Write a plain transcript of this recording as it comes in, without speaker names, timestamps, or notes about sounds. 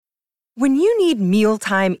When you need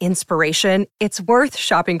mealtime inspiration, it's worth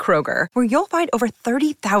shopping Kroger, where you'll find over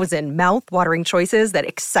 30,000 mouth-watering choices that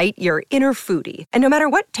excite your inner foodie. And no matter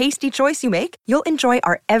what tasty choice you make, you'll enjoy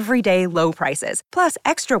our everyday low prices, plus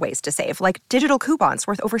extra ways to save, like digital coupons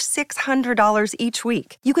worth over $600 each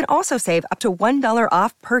week. You can also save up to $1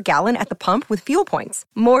 off per gallon at the pump with fuel points.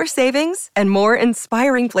 More savings and more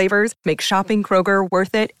inspiring flavors make shopping Kroger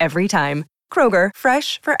worth it every time. Kroger,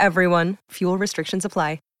 fresh for everyone. Fuel restrictions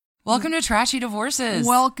apply. Welcome to Trashy Divorces.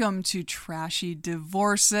 Welcome to Trashy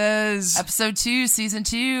Divorces. Episode 2, Season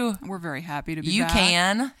 2. We're very happy to be You back.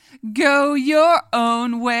 can. Go your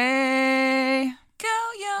own way. Go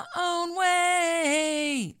your own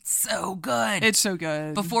way. So good. It's so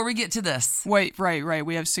good. Before we get to this. Wait, right.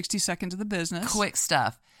 We have 60 seconds of the business. Quick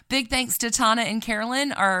stuff. Big thanks to Tana and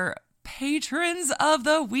Carolyn, our patrons of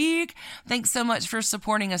the week. Thanks so much for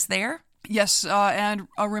supporting us there. Yes, and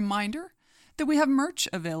a reminder that we have merch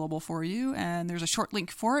available for you, and there's a short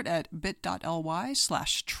link for it at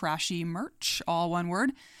bit.ly/trashymerch, all one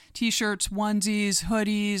word. T-shirts, onesies,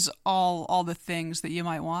 hoodies, all the things that you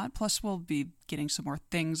might want. Plus, we'll be getting some more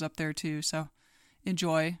things up there too, so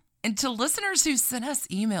enjoy. And to listeners who sent us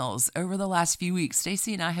emails over the last few weeks,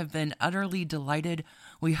 Stacey and I have been utterly delighted.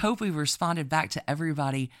 We hope we've responded back to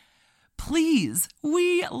everybody. Please,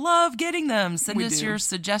 we love getting them. Send us your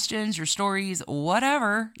suggestions, your stories,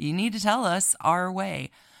 whatever you need to tell us our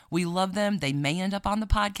way. We love them. They may end up on the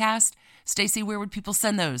podcast. Stacey, where would people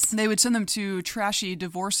send those? They would send them to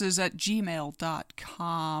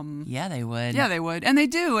trashydivorces@gmail.com. Yeah, they would. Yeah, they would. And they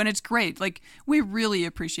do, and it's great. Like, we really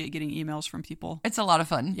appreciate getting emails from people. It's a lot of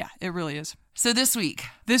fun. Yeah, it really is. So this week,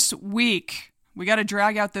 we got to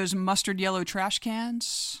drag out those mustard yellow trash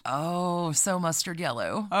cans. Oh, so mustard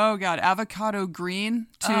yellow. Oh, God. Avocado green,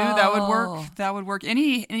 too. Oh. That would work. That would work.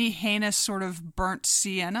 Any heinous sort of burnt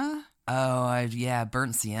sienna? Oh, yeah,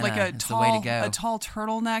 burnt sienna. Like It's the way to go. a tall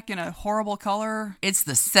turtleneck in a horrible color. It's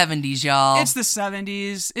the 70s, y'all. It's the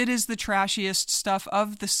 70s. It is the trashiest stuff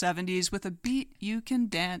of the 70s with a beat you can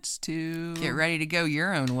dance to. Get ready to go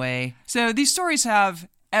your own way. So these stories have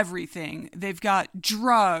everything. They've got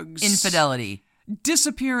drugs, Infidelity,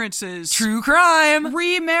 disappearances, true crime,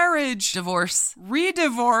 remarriage, divorce,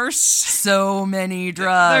 redivorce. so many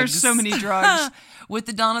drugs. There's so many drugs. With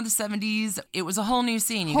the dawn of the 70s, it was a whole new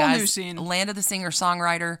scene, you Whole guys. new scene. Land of the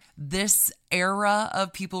singer-songwriter. This era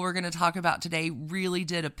of people we're going to talk about today really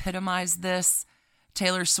did epitomize this.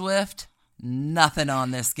 Taylor Swift, nothing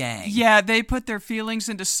on this gang. Yeah, they put their feelings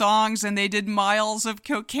into songs, and they did miles of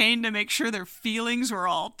cocaine to make sure their feelings were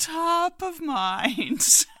all top of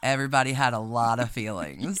mind. Everybody had a lot of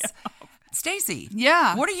feelings. Yeah. Stacey,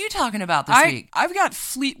 Yeah. what are you talking about this week? I've got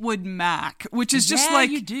Fleetwood Mac, which is just like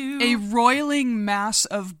you do. a roiling mass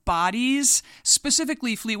of bodies,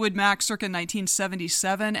 specifically Fleetwood Mac circa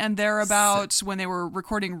 1977 and thereabouts when they were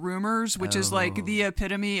recording Rumors, which is like the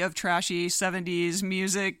epitome of trashy 70s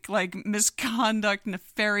music, like misconduct,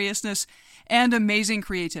 nefariousness, and amazing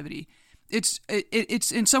creativity. It's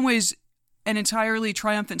in some ways an entirely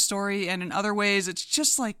triumphant story, and in other ways it's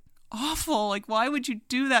just like awful. Like, why would you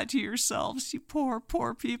do that to yourselves, you poor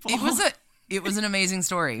people? It was an amazing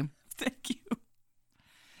story. Thank you.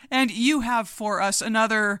 And you have for us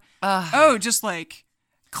another just like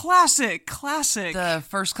classic The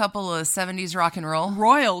first couple of 70s rock and roll.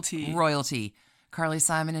 royalty. Carly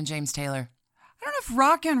Simon and James Taylor. I don't know if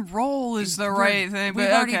rock and roll is the right thing, but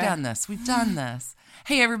We've already okay. done this. We've done this.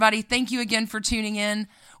 Hey, everybody. Thank you again for tuning in.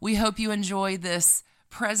 We hope you enjoy this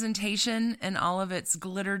presentation and all of its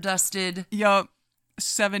glitter-dusted, Yup.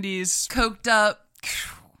 70s, coked up,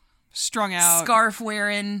 strung out.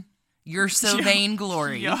 scarf-wearing, you're so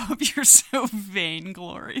vainglory. Yup, you're so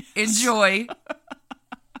vainglorious. Enjoy.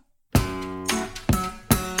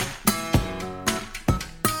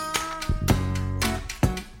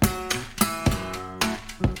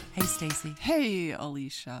 Hey, Stacey. Hey,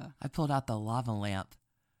 Alicia. I pulled out the lava lamp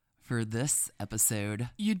for this episode.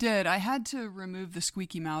 You did. I had to remove the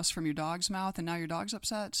squeaky mouse from your dog's mouth, and now your dog's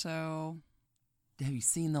upset, so Have you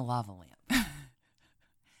seen the lava lamp?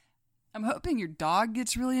 I'm hoping your dog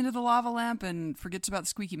gets really into the lava lamp and forgets about the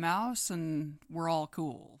squeaky mouse, and we're all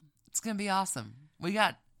cool. It's going to be awesome. We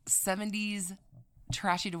got 70s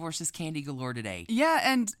trashy divorces candy galore today.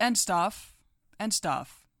 Yeah, and stuff.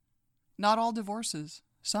 Not all divorces.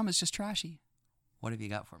 Some is just trashy. What have you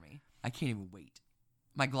got for me? I can't even wait.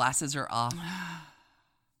 My glasses are off.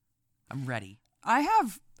 I'm ready.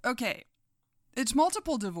 Okay. It's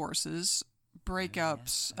multiple divorces,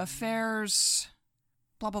 breakups, affairs,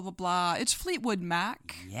 blah, blah, blah, blah. It's Fleetwood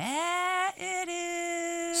Mac. Yeah, it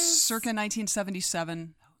is. Circa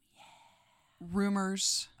 1977. Oh, yeah.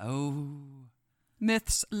 Rumors. Oh.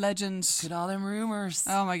 Myths, legends. Look at all them rumors.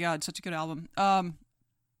 Oh my God, such a good album.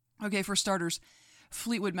 Okay, for starters,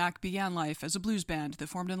 Fleetwood Mac began life as a blues band that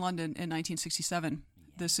formed in London in 1967.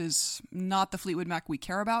 This is not the Fleetwood Mac we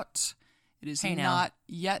care about. It is not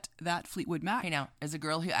yet that Fleetwood Mac. Hey now, as a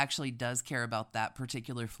girl who actually does care about that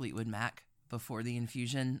particular Fleetwood Mac before the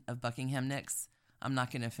infusion of Buckingham Nicks, I'm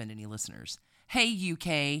not going to offend any listeners. Hey,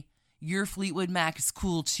 UK, your Fleetwood Mac is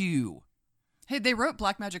cool too. Hey, they wrote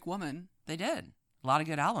Black Magic Woman. They did. A lot of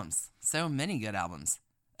good albums. So many good albums.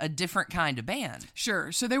 A different kind of band.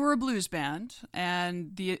 Sure. So they were a blues band,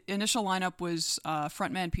 and the initial lineup was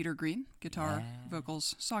frontman Peter Green, guitar,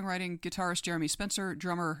 vocals, songwriting, guitarist Jeremy Spencer,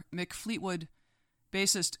 drummer Mick Fleetwood,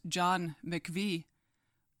 bassist John McVie,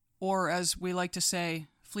 or as we like to say,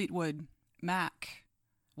 Fleetwood Mac.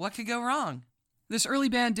 What could go wrong? This early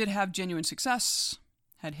band did have genuine success,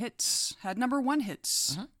 had hits, had number one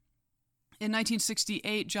hits. Mm-hmm. In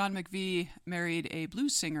 1968, John McVie married a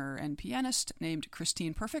blues singer and pianist named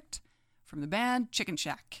Christine Perfect from the band Chicken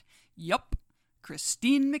Shack. Yup,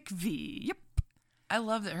 Christine McVie. Yup. I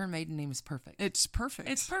love that her maiden name is Perfect. It's perfect.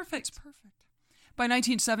 It's perfect. It's perfect. By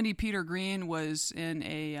 1970, Peter Green was in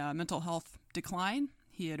a mental health decline.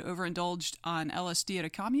 He had overindulged on LSD at a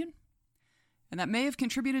commune, and that may have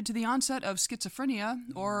contributed to the onset of schizophrenia,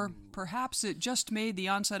 or perhaps it just made the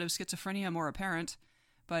onset of schizophrenia more apparent.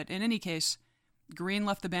 But in any case, Green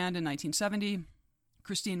left the band in 1970.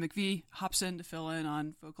 Christine McVie hops in to fill in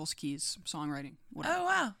on vocals, keys, songwriting, whatever. Oh,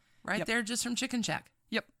 wow. Right there, just from Chicken Shack.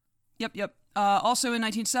 Yep. Also in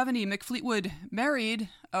 1970, Mick Fleetwood married,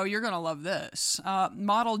 oh, you're going to love this,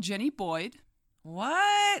 model Jenny Boyd.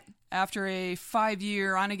 What? After a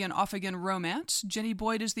 5-year on-again, off-again romance, Jenny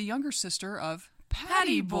Boyd is the younger sister of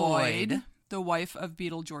Patty Boyd, the wife of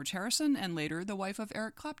Beatle George Harrison, and later the wife of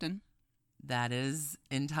Eric Clapton. That is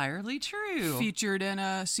entirely true. Featured in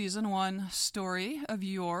a season 1 story of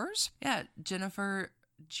yours. Yeah, Juniper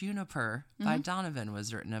by Donovan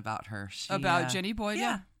was written about her. About Jenny Boyd,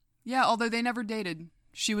 yeah. Yeah, although they never dated.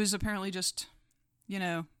 She was apparently just,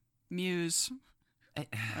 muse.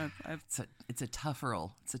 It's a tough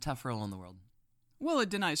role. It's a tough role in the world. Well, it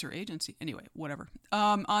denies her agency. Anyway, whatever.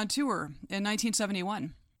 On tour in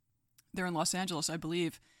 1971, they're in Los Angeles, I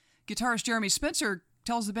believe. Guitarist Jeremy Spencer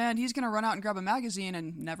tells the band he's going to run out and grab a magazine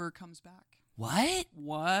and never comes back.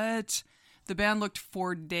 What? The band looked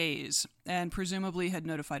for days and presumably had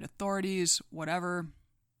notified authorities, whatever.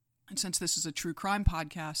 And since this is a true crime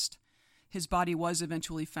podcast, his body was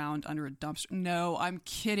eventually found under a dumpster. No, I'm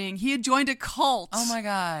kidding. He had joined a cult. Oh my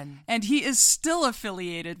God. And he is still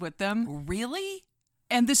affiliated with them. Really?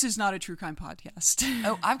 And this is not a true crime podcast.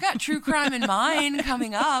 Oh, I've got true crime in mind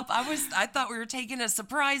coming up. I thought we were taking a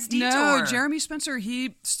surprise detour. No, Jeremy Spencer,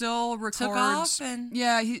 he still records. Took off and...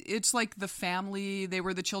 Yeah, it's like The Family. They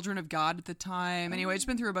were the children of God at the time. Anyway, it's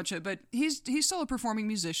been through a bunch of... But he's still a performing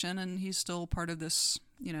musician, and he's still part of this,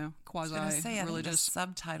 quasi-religious... I think the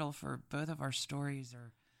subtitle for both of our stories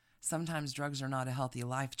are sometimes drugs are not a healthy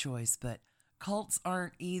life choice, but cults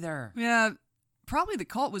aren't either. Yeah, probably the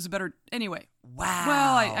cult was a better... Anyway. Wow.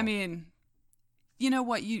 Well, I mean, you know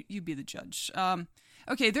what? You be the judge.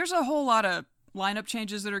 Okay, there's a whole lot of lineup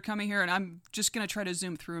changes that are coming here, and I'm just going to try to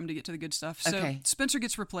zoom through them to get to the good stuff. So okay. Spencer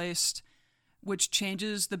gets replaced, which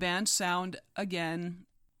changes the band's sound again.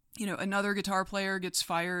 Another guitar player gets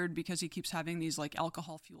fired because he keeps having these like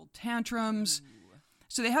alcohol-fueled tantrums. Ooh.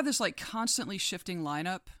 So they have this like constantly shifting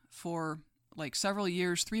lineup for like several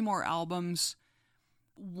years, 3 more albums.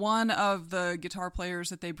 One of the guitar players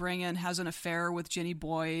that they bring in has an affair with Jenny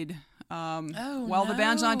Boyd while the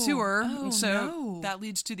band's on tour. That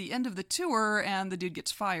leads to the end of the tour, and the dude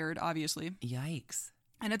gets fired, obviously. Yikes.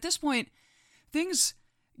 And at this point, things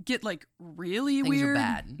get like really weird. Things are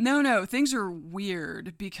bad. No, things are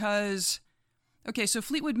weird because, okay, so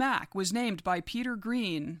Fleetwood Mac was named by Peter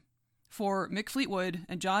Green for Mick Fleetwood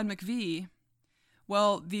and John McVie.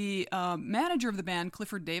 Well, the manager of the band,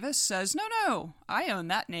 Clifford Davis, says, no, I own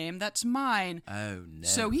that name. That's mine. Oh, no.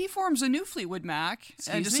 So he forms a new Fleetwood Mac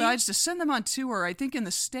and decides to send them on tour, I think in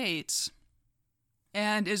the States.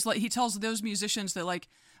 And he tells those musicians that like,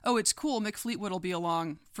 oh, it's cool, Mick Fleetwood will be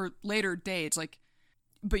along for later dates. Like,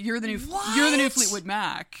 but you're the new Fleetwood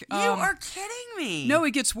Mac. You are kidding me. No,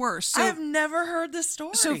 it gets worse. So, I've never heard this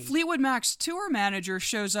story. So Fleetwood Mac's tour manager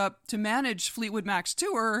shows up to manage Fleetwood Mac's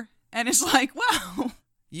tour. And it's like, wow,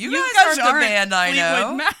 you guys aren't the band I know.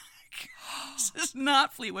 Fleetwood Mac. This is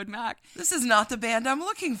not Fleetwood Mac. This is not the band I'm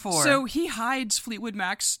looking for. So he hides Fleetwood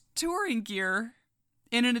Mac's touring gear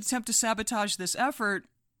in an attempt to sabotage this effort.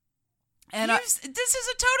 And this is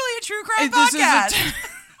totally a true crime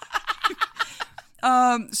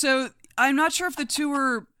podcast. So I'm not sure if the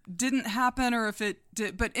tour didn't happen or if it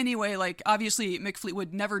did. But anyway, like, obviously Mick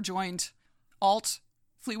Fleetwood never joined alt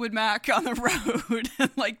Fleetwood Mac on the road.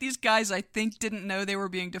 And like, these guys, I think, didn't know they were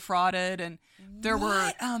being defrauded, and there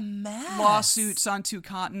were a mess. lawsuits on 2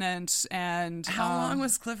 continents. And how long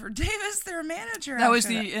was Clifford Davis their manager? That was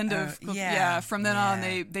the end of From then on,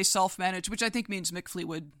 Yeah. they self-managed, which I think means Mick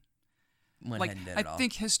Fleetwood. Went Like, ahead and did I it all.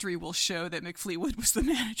 think history will show that Mick Fleetwood was the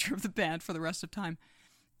manager of the band for the rest of time.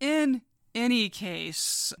 In any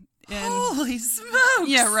case, Holy smokes!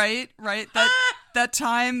 yeah, right. That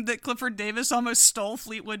time that Clifford Davis almost stole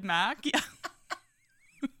Fleetwood Mac. Yeah.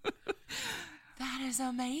 That is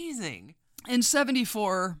amazing. In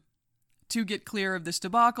 74, to get clear of this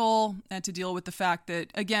debacle and to deal with the fact that,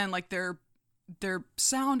 again, like, their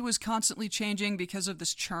sound was constantly changing because of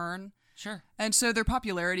this churn. Sure. And so their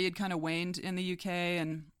popularity had kind of waned in the UK,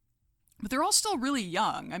 but they're all still really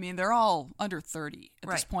young. I mean, they're all under 30 at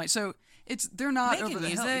this point. So they're not Making over the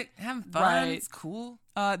music, having fun. Right. It's cool.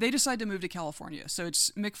 They decide to move to California. So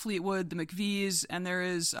it's Mick Fleetwood, the McVies, and there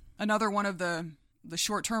is another one of the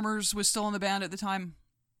short-termers was still in the band at the time.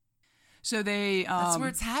 So they... That's where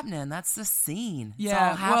it's happening. That's the scene. It's yeah,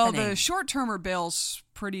 all happening. well, the short-termer bails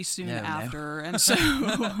pretty soon No. after. And so...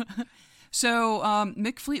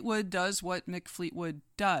 Mick Fleetwood does what Mick Fleetwood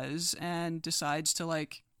does and decides to,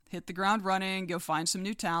 like, hit the ground running, go find some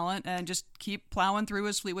new talent, and just keep plowing through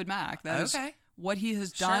his Fleetwood Mac. That is what he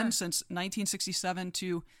has done since 1967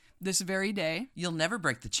 to this very day. You'll never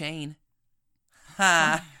break the chain.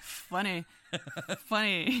 Ha! Funny.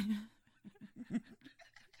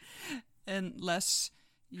 Unless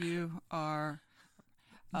you are...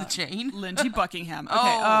 The chain? Lindsey Buckingham. Okay.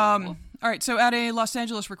 Oh. All right. So at a Los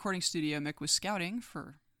Angeles recording studio, Mick was scouting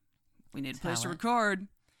for... We need a place to record.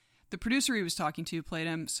 The producer he was talking to played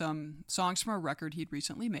him some songs from a record he'd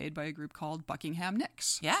recently made by a group called Buckingham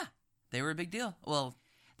Nicks. Yeah. They were a big deal. Well...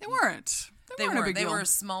 They weren't. They weren't a big They deal. were a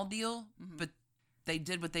small deal, but they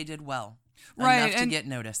did what they did well. Right, Enough to get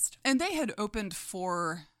noticed. And they had opened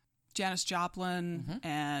for Janis Joplin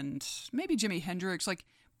and maybe Jimi Hendrix. Like,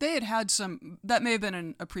 they had some... That may have been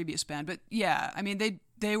in a previous band, but yeah, I mean,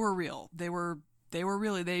 they were real. They were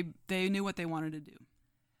really... They knew what they wanted to do.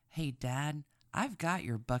 Hey, Dad, I've got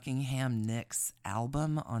your Buckingham Nicks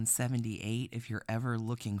album on 78 if you're ever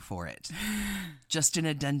looking for it. Just an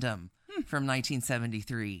addendum from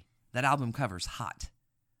 1973. That album cover's hot.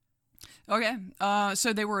 Okay,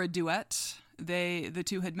 so they were a duet. The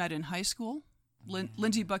two had met in high school.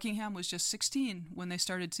 Lindsey Buckingham was just 16 when they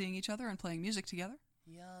started seeing each other and playing music together.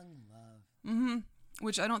 Young love.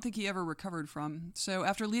 Which I don't think he ever recovered from. So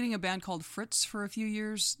after leading a band called Fritz for a few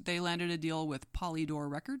years, they landed a deal with Polydor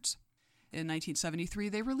Records. In 1973,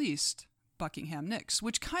 they released Buckingham Nicks,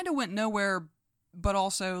 which kind of went nowhere, but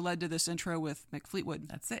also led to this intro with Mick Fleetwood.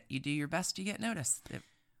 That's it. You do your best, you get noticed.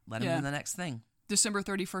 Let him do the next thing. December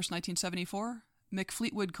 31st, 1974, Mick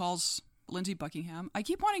Fleetwood calls Lindsey Buckingham. I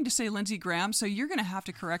keep wanting to say Lindsey Graham, so you're going to have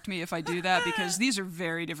to correct me if I do that, because these are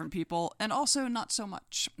very different people, and also not so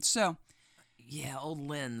much. So... Yeah, old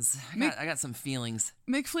Linz. I got some feelings.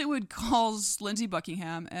 Mick Fleetwood calls Lindsey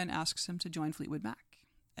Buckingham and asks him to join Fleetwood Mac.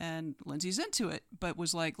 And Lindsey's into it, but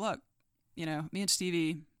was like, look, me and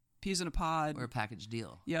Stevie, peas in a pod. We're a package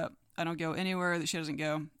deal. Yep. I don't go anywhere that she doesn't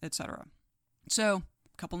go, etc. So,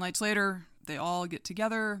 a couple nights later, they all get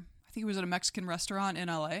together. I think it was at a Mexican restaurant in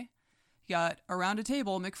L.A. You got around a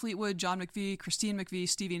table, Mick Fleetwood, John McVie, Christine McVie,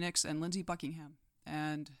 Stevie Nicks, and Lindsey Buckingham.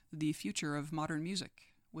 And the future of modern music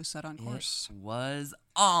was set on course. It was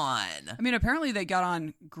on. I mean, apparently they got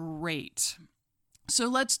on great. So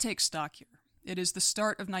let's take stock here. It is the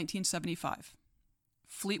start of 1975.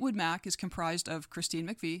 Fleetwood Mac is comprised of Christine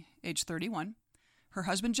McVie, age 31, her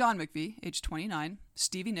husband John McVie, age 29,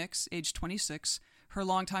 Stevie Nicks, age 26, her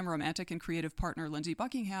longtime romantic and creative partner Lindsey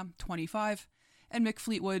Buckingham, 25, and Mick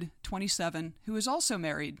Fleetwood, 27, who is also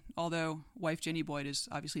married, although wife Jenny Boyd is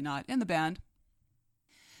obviously not in the band.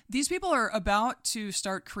 These people are about to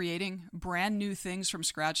start creating brand new things from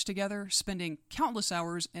scratch together, spending countless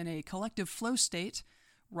hours in a collective flow state,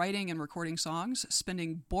 writing and recording songs,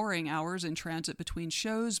 spending boring hours in transit between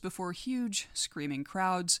shows before huge, screaming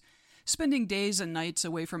crowds, spending days and nights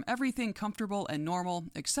away from everything comfortable and normal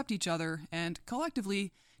except each other, and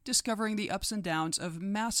collectively discovering the ups and downs of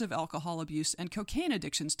massive alcohol abuse and cocaine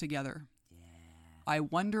addictions together. Yeah. I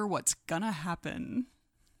wonder what's gonna happen.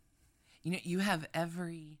 You have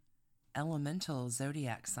every elemental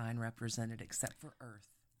zodiac sign represented except for Earth.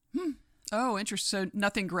 Oh, interesting. So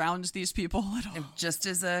nothing grounds these people at all. And just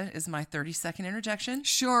as my 30-second interjection.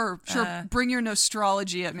 Sure. Bring your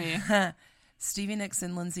nostrology at me. Stevie Nicks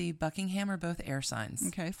and Lindsey Buckingham are both air signs.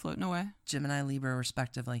 Okay, floating away. Gemini, Libra,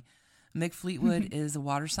 respectively. Mick Fleetwood is a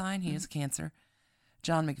water sign. He is Cancer.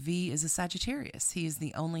 John McVie is a Sagittarius. He is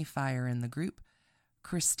the only fire in the group.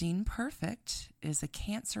 Christine Perfect is a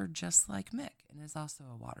Cancer just like Mick and is also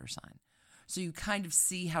a water sign. So you kind of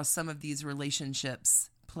see how some of these relationships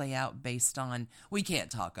play out based on, we can't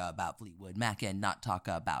talk about Fleetwood Mac and not talk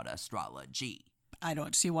about astrology. I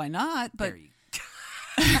don't see why not, but There you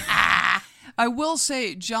I will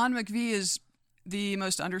say John McVie is the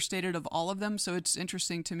most understated of all of them, so it's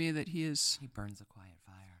interesting to me that he burns a quiet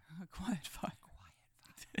fire. a quiet fire.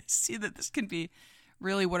 I see that this can be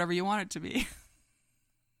really whatever you want it to be.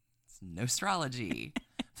 It's no astrology.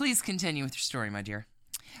 Please continue with your story, my dear.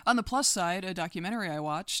 On the plus side, a documentary I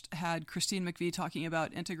watched had Christine McVie talking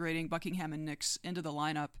about integrating Buckingham and Nicks into the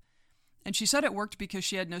lineup. And she said it worked because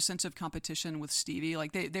she had no sense of competition with Stevie.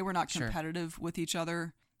 Like, they were not competitive with each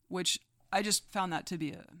other, which I just found that to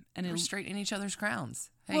be We're straight in each other's crowns.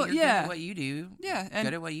 Hey, well, you're good at what you do. Yeah. And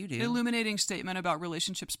good at what you do. Illuminating statement about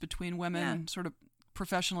relationships between women, sort of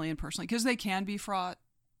professionally and personally, because they can be fraught,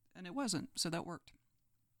 and it wasn't, so that worked.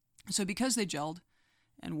 So because they gelled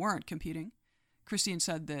and weren't competing, Christine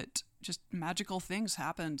said that just magical things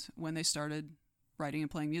happened when they started writing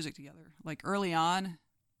and playing music together. Like, early on,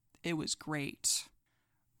 it was great.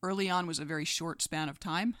 Early on was a very short span of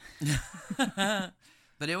time.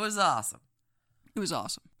 But it was awesome. It was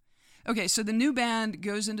awesome. Okay, so the new band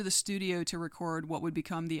goes into the studio to record what would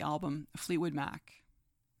become the album Fleetwood Mac.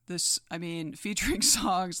 This, featuring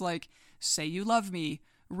songs like Say You Love Me,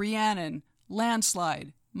 Rhiannon,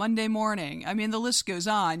 Landslide, Monday Morning. The list goes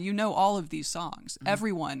on. You know all of these songs.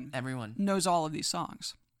 Everyone knows all of these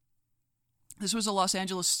songs. This was a Los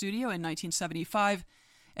Angeles studio in 1975,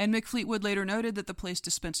 and Mick Fleetwood later noted that the place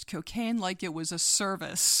dispensed cocaine like it was a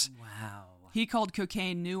service. Wow. He called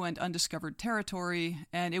cocaine new and undiscovered territory,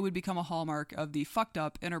 and it would become a hallmark of the fucked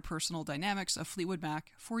up interpersonal dynamics of Fleetwood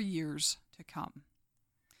Mac for years to come.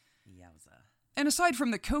 Yowza. And aside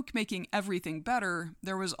from the coke making everything better,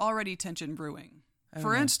 there was already tension brewing.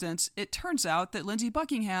 For instance, it turns out that Lindsey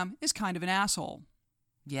Buckingham is kind of an asshole.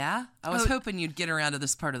 Yeah? I was hoping you'd get around to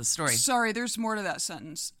this part of the story. Sorry, there's more to that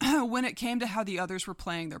sentence. When it came to how the others were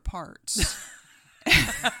playing their parts.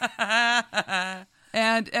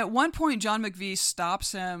 And at one point, John McVie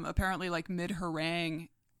stops him, apparently like mid-harangue,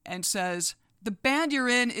 and says, "The band you're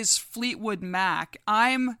in is Fleetwood Mac.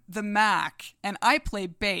 I'm the Mac, and I play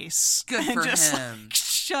bass." Good and for just, him.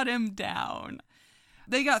 Shut him down.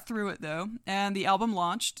 They got through it, though, and the album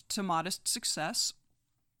launched to modest success.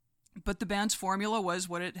 But the band's formula was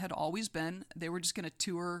what it had always been. They were just going to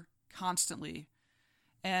tour constantly.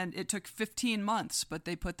 And it took 15 months, but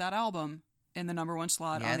they put that album in the number one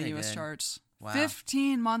slot on the U.S. charts. Wow.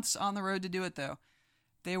 15 months on the road to do it, though.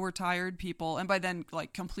 They were tired people, and by then,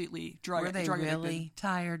 like, completely drug addicted. Were they really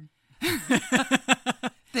tired?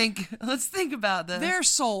 Let's think about this. Their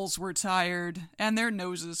souls were tired, and their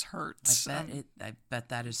noses hurt. I bet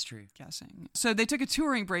that is true. Guessing. So they took a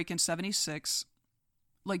touring break in 76.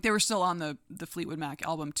 Like, they were still on the Fleetwood Mac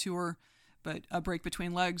album tour, but a break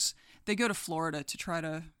between legs. They go to Florida to try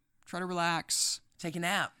to relax. Take a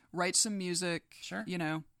nap. Write some music. Sure. You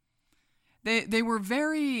know. They were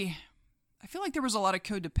very... I feel like there was a lot of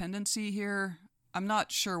codependency here. I'm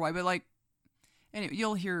not sure why, but like... Anyway,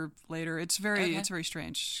 you'll hear later. It's very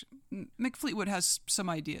strange. Mick Fleetwood has some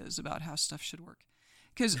ideas about how stuff should work.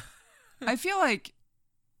 Because I feel like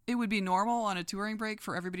it would be normal on a touring break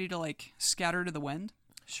for everybody to like scatter to the wind.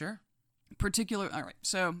 Sure. All right,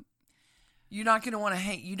 so... You're not going to want to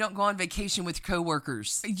hang... You don't go on vacation with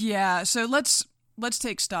coworkers. Yeah, so let's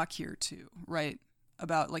take stock here too, right?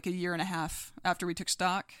 About like a year and a half after we took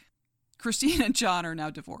stock, Christine and John are now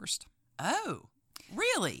divorced. Oh,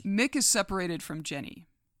 really? Mick is separated from Jenny.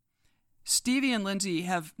 Stevie and Lindsey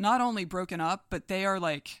have not only broken up, but they are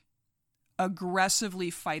like aggressively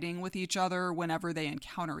fighting with each other whenever they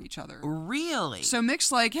encounter each other. Really? So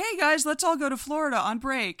Mick's like, "Hey guys, let's all go to Florida on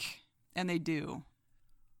break." And they do.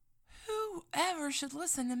 Whoever should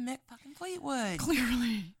listen to Mick fucking Fleetwood?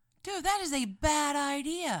 Clearly. Dude, that is a bad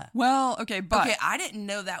idea. Well, okay, but... Okay, I didn't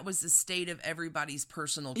know that was the state of everybody's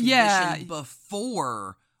personal condition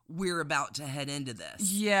before we're about to head into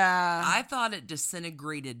this. Yeah. I thought it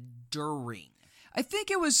disintegrated during. I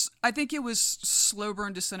think it was slow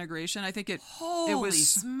burn disintegration. I think it was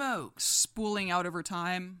smokes, spooling out over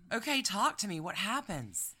time. Okay, talk to me. What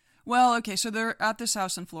happens? Well, okay, so they're at this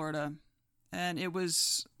house in Florida, and it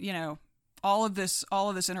was,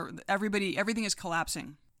 everything is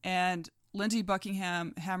collapsing. And Lindsey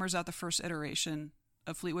Buckingham hammers out the first iteration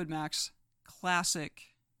of Fleetwood Mac's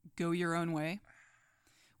classic Go Your Own Way,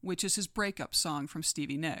 which is his breakup song from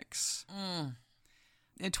Stevie Nicks.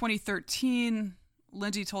 In 2013,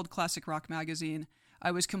 Lindsay told Classic Rock magazine,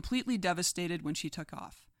 "I was completely devastated when she took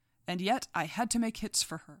off. And yet I had to make hits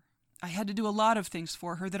for her. I had to do a lot of things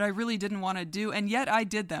for her that I really didn't want to do, and yet I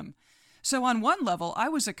did them. So on one level, I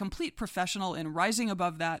was a complete professional in rising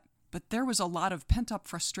above that, but there was a lot of pent-up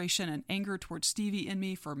frustration and anger towards Stevie in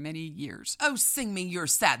me for many years." Oh, sing me your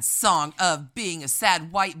sad song of being a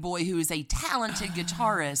sad white boy who is a talented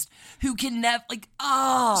guitarist who can never,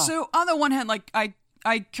 So on the one hand,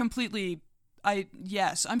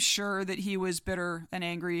 yes, I'm sure that he was bitter and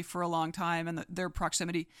angry for a long time and their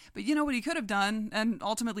proximity. But you know what he could have done, and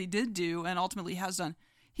ultimately did do, and ultimately has done?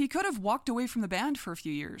 He could have walked away from the band for a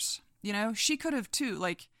few years. You know, she could have too.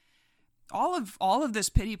 Like, all of this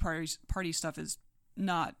pity party stuff is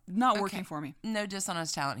not working for me. No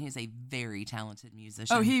dishonest talent. He's a very talented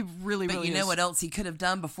musician. Oh, he really is. But you know what else he could have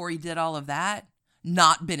done before he did all of that?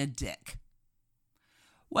 Not been a dick.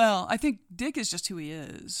 Well, I think Dick is just who he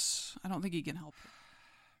is. I don't think he can help it.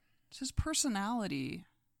 It's his personality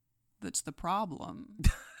that's the problem.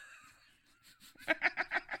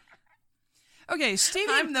 Okay, Stevie...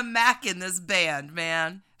 I'm the Mac in this band,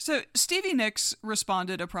 man. So Stevie Nicks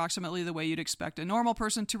responded approximately the way you'd expect a normal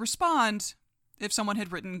person to respond if someone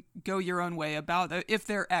had written "Go Your Own Way" if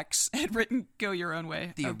their ex had written "Go Your Own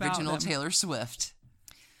Way" the about original them. Taylor Swift.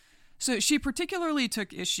 So she particularly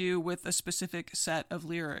took issue with a specific set of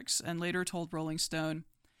lyrics and later told Rolling Stone,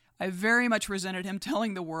 "I very much resented him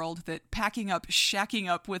telling the world that packing up, shacking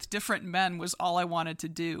up with different men was all I wanted to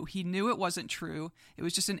do. He knew it wasn't true. It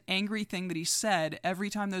was just an angry thing that he said. Every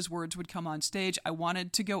time those words would come on stage, I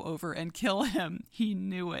wanted to go over and kill him. He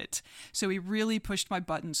knew it. So he really pushed my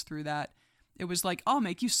buttons through that. It was like, I'll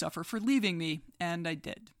make you suffer for leaving me. And I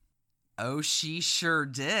did." Oh, she sure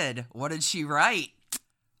did. What did she write?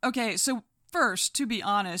 Okay, so first, to be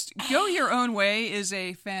honest, "Go Your Own Way" is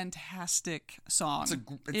a fantastic song.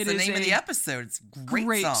 It's the name of the episode. It's a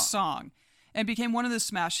great song. And became one of the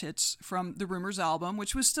smash hits from the Rumors album,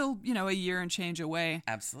 which was still, a year and change away.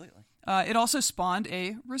 Absolutely. It also spawned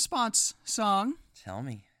a response song. Tell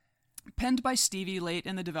me. Penned by Stevie late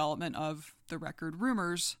in the development of the record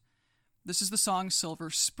Rumors. This is the song "Silver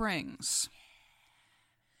Springs."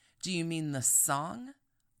 Do you mean the song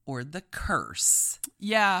or the curse?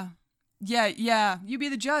 Yeah. You be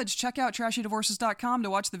the judge. Check out trashydivorces.com to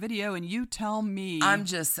watch the video and you tell me. I'm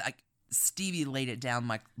just Stevie laid it down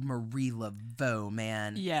like Marie Laveau,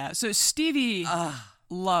 man. Yeah. So Stevie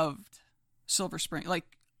loved Silver Spring.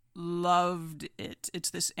 Loved it. It's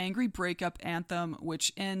this angry breakup anthem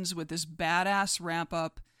which ends with this badass ramp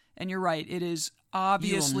up. And you're right. It is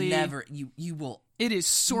obviously... You will... It is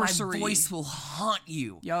sorcery. My voice will haunt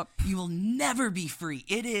you. Yep. You will never be free.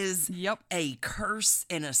 It is a curse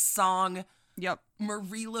in a song. Yep.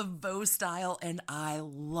 Marie Laveau style, and I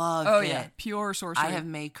love it. Oh, yeah. Pure sorcery. I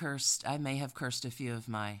may have cursed a few of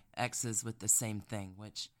my exes with the same thing,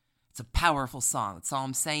 which it's a powerful song. That's all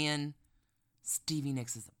I'm saying. Stevie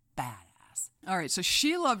Nicks is a badass. All right, so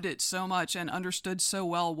she loved it so much and understood so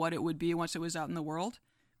well what it would be once it was out in the world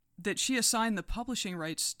that she assigned the publishing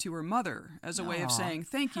rights to her mother as a way of saying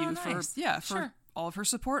thank you for all of her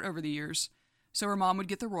support over the years. So her mom would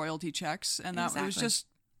get the royalty checks, and that was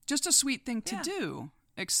just a sweet thing to do.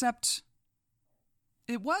 Except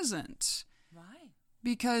it wasn't. Right.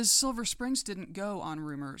 Because Silver Springs didn't go on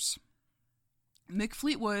Rumors. Mick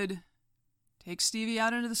Fleetwood takes Stevie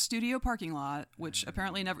out into the studio parking lot, which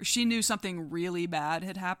apparently she knew something really bad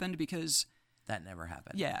had happened because... That never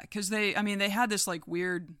happened. Yeah, because they had this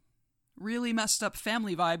weird, really messed up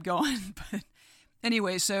family vibe going. But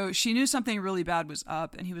anyway, so she knew something really bad was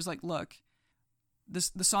up, and he was like, "Look,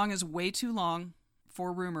 the song is way too long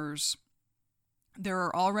for Rumors. There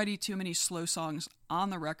are already too many slow songs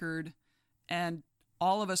on the record, and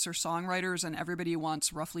all of us are songwriters, and everybody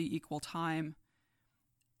wants roughly equal time.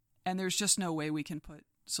 And there's just no way we can put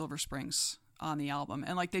Silver Springs on the album."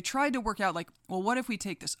 And they tried to work out well, what if we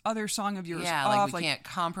take this other song of yours off? We can't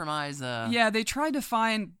compromise. Yeah, they tried to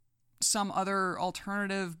find some other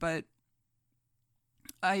alternative, but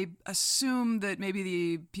I assume that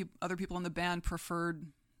maybe the other people in the band preferred,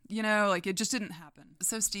 it just didn't happen.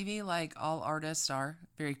 So Stevie, like all artists, are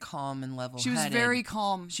very calm and level-headed. She was very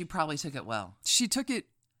calm. She probably took it well. She took it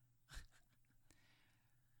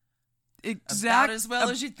about as well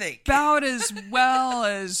as you think. About as well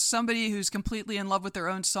as somebody who's completely in love with their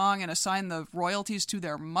own song and assign the royalties to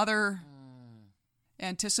their mother,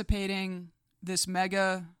 anticipating this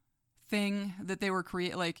mega thing that they were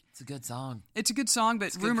creating. It's a good song. It's a good song,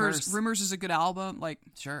 but Rumors is a good album.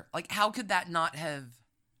 Sure. How could that not have...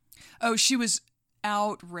 Oh, she was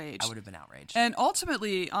outraged. I would have been outraged. And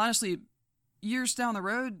ultimately, honestly, years down the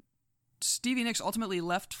road, Stevie Nicks ultimately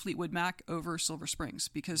left Fleetwood Mac over Silver Springs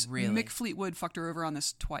because Mick Fleetwood fucked her over on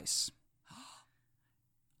this twice.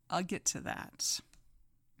 I'll get to that.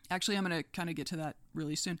 Actually, I'm going to kind of get to that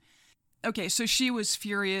really soon. Okay, so she was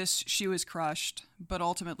furious. She was crushed. But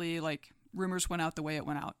ultimately, like, rumors went out the way it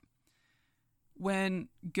went out. When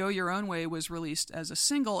Go Your Own Way was released as a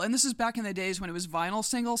single, and this is back in the days when it was vinyl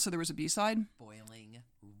single, so there was a B-side. Boiling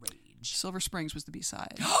rage. Silver Springs was the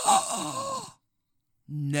B-side.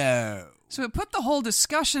 No. So it put the whole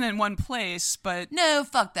discussion in one place, but... No,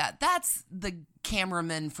 fuck that. That's the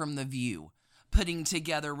cameraman from The View putting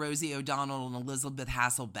together Rosie O'Donnell and Elizabeth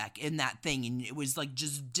Hasselbeck in that thing, and it was like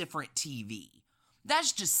just different TV.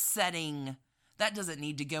 That's just setting... That doesn't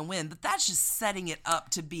need to go in, but that's just setting it up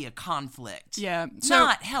to be a conflict. Yeah. So,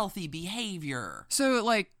 not healthy behavior. So,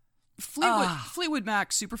 like, Fleetwood Mac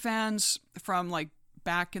superfans from, like,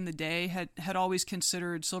 back in the day had always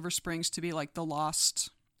considered Silver Springs to be, like, the lost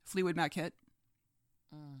Fleetwood Mac hit.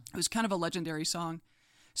 It was kind of a legendary song.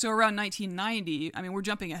 So around 1990, I mean, we're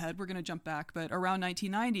jumping ahead. We're going to jump back. But around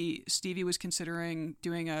 1990, Stevie was considering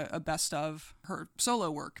doing a best of her solo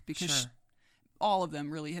work because all of them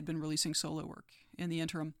really had been releasing solo work in the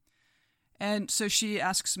interim. And so she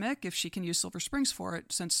asks Mick if she can use Silver Springs for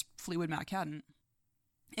it, since Fleetwood Mac hadn't,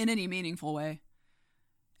 in any meaningful way.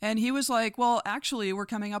 And he was like, well, actually, we're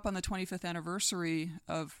coming up on the 25th anniversary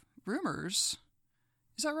of Rumors.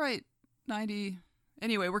 Is that right? 90.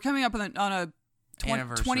 Anyway, we're coming up on a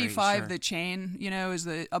 25, The Chain, you know, is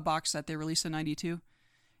a box set they released in 92. He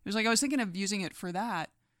was like, I was thinking of using it for that.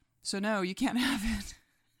 So no, you can't have it.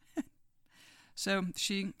 So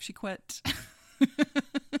she quit.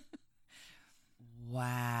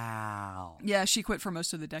 Wow. Yeah, she quit for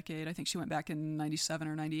most of the decade. I think she went back in 97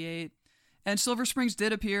 or 98. And Silver Springs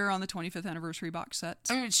did appear on the 25th anniversary box set.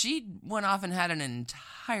 I mean, she went off and had an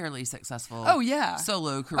entirely successful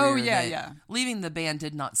solo career. Oh, yeah. Leaving the band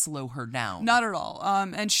did not slow her down. Not at all.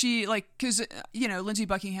 And she, like, because, you know, Lindsey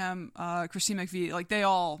Buckingham, Christine McVie, like, they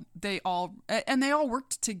all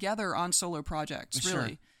worked together on solo projects, really.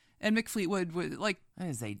 Sure. And Mick Fleetwood was, like... It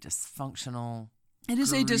is a dysfunctional... It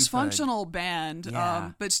is a dysfunctional band.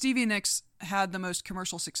 Yeah. But Stevie Nicks had the most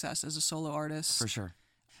commercial success as a solo artist. For sure.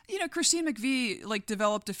 You know, Christine McVie, like,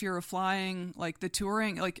 developed a fear of flying, like, the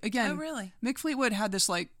touring, like, again, oh, really? Mick Fleetwood had this,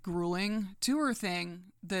 like, grueling tour thing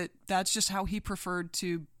that's just how he preferred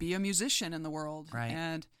to be a musician in the world. Right.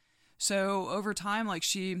 And so over time, like,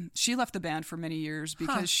 she left the band for many years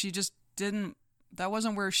because she just that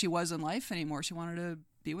wasn't where she was in life anymore. She wanted to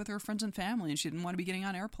be with her friends and family, and she didn't want to be getting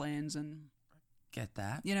on airplanes and... Get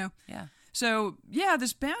that. You know? Yeah. So, yeah,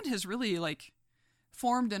 this band has really, like,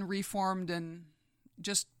 formed and reformed and...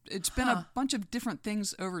 Just, it's been a bunch of different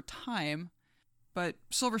things over time, but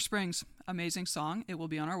Silver Springs, amazing song. It will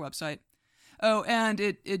be on our website. Oh, and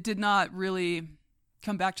it did not really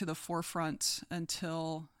come back to the forefront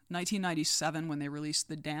until 1997 when they released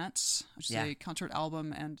The Dance, which is a concert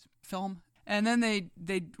album and film. And then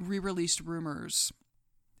they re-released Rumors.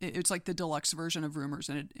 It's like the deluxe version of Rumors,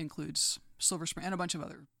 and it includes Silver Springs and a bunch of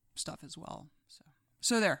other stuff as well.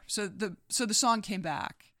 So there. So the song came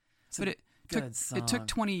back, but it took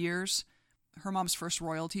 20 years. Her mom's first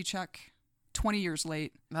royalty check, 20 years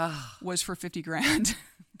late, was for $50,000.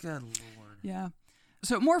 Good Lord. Yeah.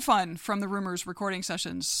 So more fun from the Rumors recording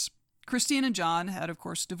sessions. Christine and John had, of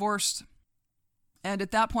course, divorced. And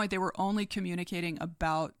at that point, they were only communicating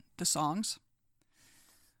about the songs.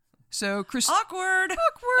 So Awkward.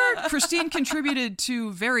 Christine contributed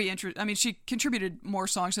to she contributed more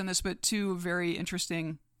songs than this, but two very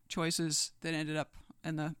interesting choices that ended up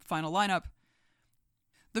in the final lineup.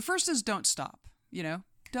 The first is Don't Stop, you know?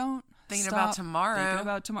 Don't Thinking stop about tomorrow. Thinking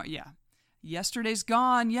about tomorrow. Yeah. Yesterday's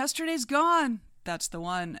gone. Yesterday's gone. That's the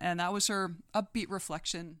one. And that was her upbeat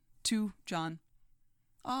reflection to John.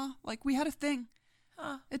 Like, we had a thing.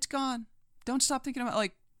 It's gone. Don't stop thinking about,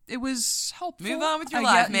 like, it was helpful. Move on with your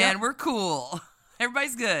life, man. We're cool.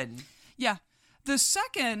 Everybody's good. Yeah. The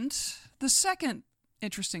second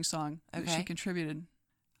interesting song that she contributed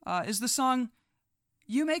is the song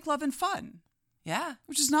You Make Lovin' Fun. Yeah.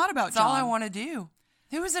 Which is not about John. That's all I want to do.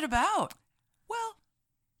 Who was it about? Well,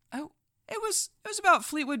 it was about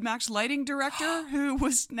Fleetwood Mac's lighting director, who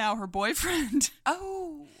was now her boyfriend.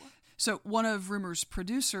 Oh. So one of Rumors'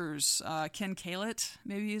 producers, Ken Kalett,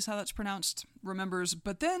 maybe is how that's pronounced, remembers,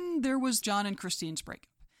 but then there was John and Christine's breakup.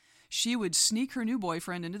 She would sneak her new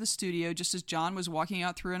boyfriend into the studio just as John was walking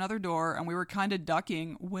out through another door, and we were kind of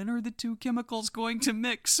ducking. When are the two chemicals going to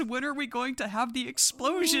mix? When are we going to have the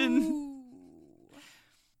explosion? Ooh.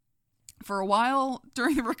 For a while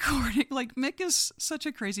during the recording, like, Mick is such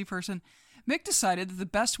a crazy person, Mick decided that the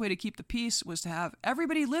best way to keep the peace was to have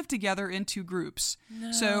everybody live together in 2 groups.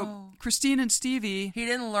 No. So Christine and Stevie... He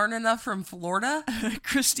didn't learn enough from Florida?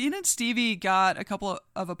 Christine and Stevie got a couple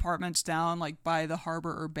of apartments down, like by the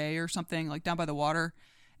harbor or bay or something, like down by the water.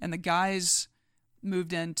 And the guys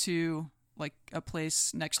moved into like a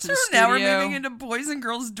place next to the studio. So now we're moving into boys and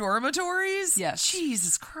girls dormitories? Yes.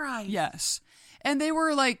 Jesus Christ. Yes. And they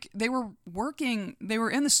were working, they were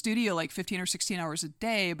in the studio like 15 or 16 hours a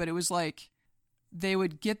day, but it was like they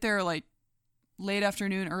would get there like late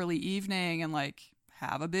afternoon, early evening and like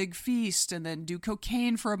have a big feast and then do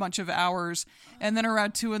cocaine for a bunch of hours. And then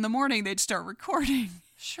around 2 a.m, they'd start recording.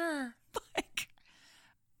 Sure. Like,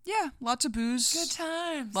 yeah, lots of booze. Good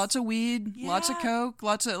times. Lots of weed, lots of coke,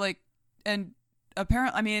 lots of like, and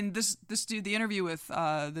apparently, I mean, this dude, the interview with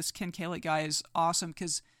this Ken Kalick guy is awesome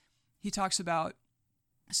because he talks about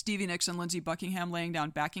Stevie Nicks and Lindsey Buckingham laying down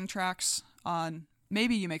backing tracks on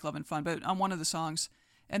maybe You Make Love and Fun, but on one of the songs.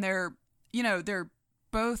 And they're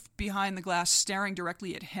both behind the glass staring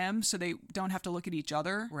directly at him so they don't have to look at each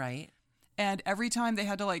other. Right. And every time they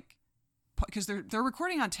had to like, because they're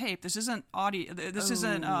recording on tape. This isn't audio. This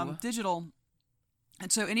isn't digital.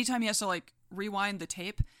 And so anytime he has to like rewind the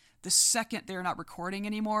tape, the second they're not recording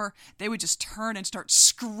anymore, they would just turn and start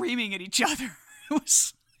screaming at each other. It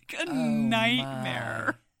was like a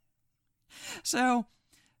nightmare. So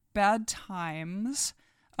bad times.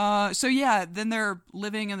 So yeah, then they're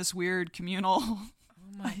living in this weird communal. Oh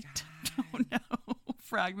my God. I don't know.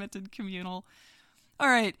 Fragmented communal. All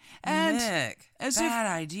right. And Nick, bad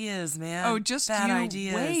ideas, man. Oh, just bad you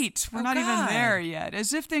ideas. wait. We're not even there yet.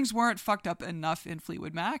 As if things weren't fucked up enough in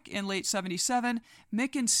Fleetwood Mac, in late 1977,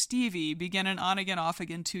 Mick and Stevie began an on-again,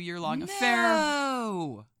 off-again 2-year-long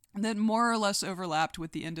affair that more or less overlapped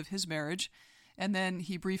with the end of his marriage. And then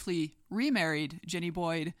he briefly remarried Jenny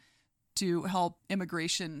Boyd to help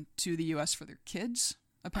immigration to the U.S. for their kids,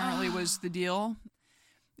 apparently was the deal.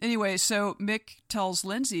 Anyway, so Mick tells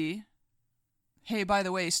Lindsay, hey, by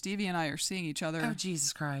the way, Stevie and I are seeing each other. Oh,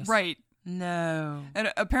 Jesus Christ. Right. No.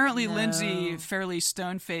 And apparently Lindsay, fairly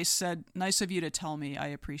stone-faced, said, nice of you to tell me. I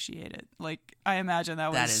appreciate it. Like, I imagine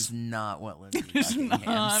that is not what Lindsay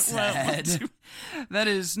Buckingham said. That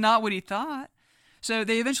is not what he thought. So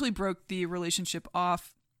they eventually broke the relationship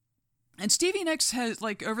off. And Stevie Nicks has,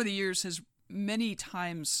 like, over the years, has many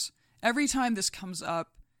times, every time this comes up,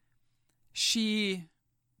 she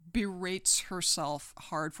berates herself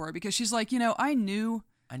hard for it because she's like, I knew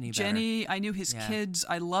Jenny, I knew his kids,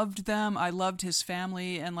 I loved them, I loved his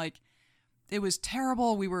family, and like it was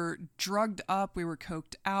terrible. We were drugged up, we were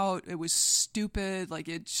coked out, it was stupid, like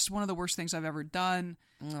it's just one of the worst things I've ever done.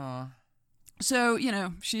 Aww. So,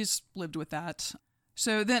 she's lived with that.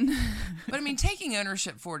 So then but I mean, taking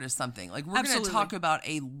ownership for it is something. Like we're going to talk about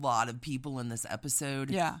a lot of people in this episode.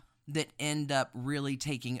 Yeah. That end up really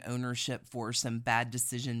taking ownership for some bad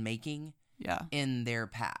decision making in their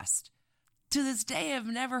past. To this day, I've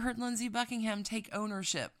never heard Lindsey Buckingham take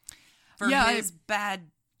ownership for his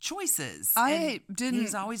bad choices.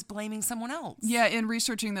 He's always blaming someone else. Yeah, in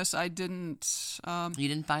researching this, I didn't... you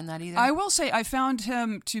didn't find that either? I will say I found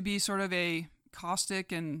him to be sort of a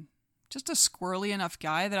caustic and just a squirrely enough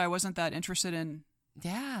guy that I wasn't that interested in.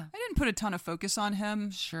 Yeah. I didn't put a ton of focus on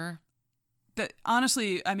him. Sure. That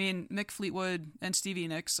honestly, I mean, Mick Fleetwood and Stevie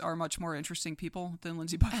Nicks are much more interesting people than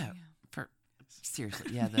Lindsey Buckingham.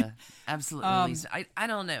 Seriously, yeah, the absolutely least. I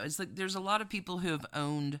don't know. It's like there's a lot of people who have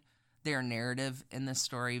owned their narrative in this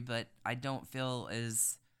story, but I don't feel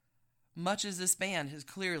as much as this band has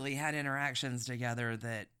clearly had interactions together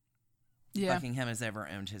that Buckingham has ever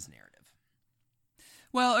owned his narrative.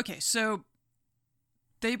 Well, okay, so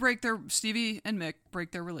Stevie and Mick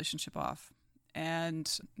break their relationship off,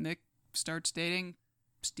 and Mick starts dating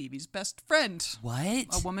Stevie's best friend. What?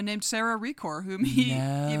 A woman named Sarah Recor, whom he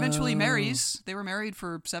eventually marries. They were married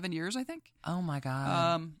for 7 years, I think. Oh my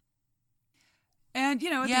God. And,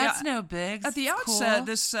 it's no big. At the outset,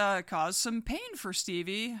 this caused some pain for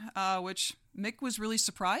Stevie, which Mick was really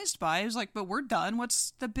surprised by. He was like, but we're done.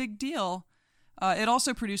 What's the big deal? It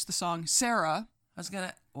also produced the song Sarah.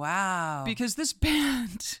 Wow. Because this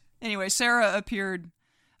band... Anyway, Sarah appeared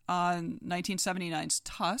on 1979's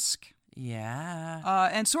Tusk. Yeah.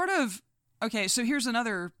 And sort of... Okay, so here's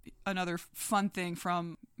another fun thing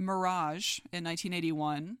from Mirage in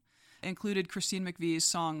 1981. Included Christine McVie's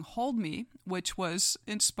song Hold Me, which was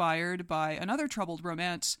inspired by another troubled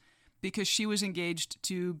romance because she was engaged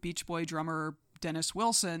to Beach Boy drummer Dennis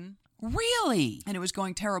Wilson. Really? And it was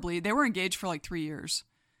going terribly. They were engaged for like 3 years.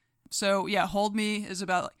 So yeah, Hold Me is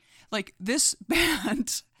about like this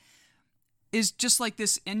band is just like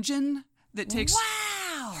this engine that takes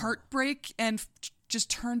heartbreak and just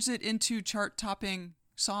turns it into chart-topping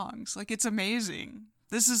songs. Like, it's amazing.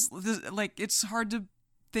 This like, it's hard to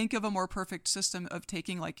think of a more perfect system of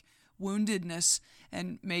taking, like, woundedness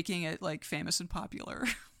and making it, like, famous and popular.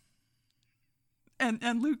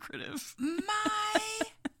 and lucrative. My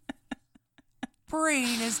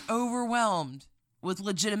brain is overwhelmed with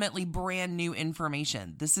legitimately brand new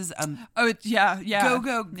information. This is Oh, yeah.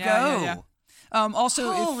 Go. Yeah.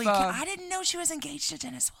 Also, Holy cow, I didn't know she was engaged to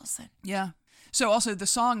Dennis Wilson. Yeah. So also the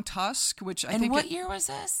song Tusk, which I think... And what year was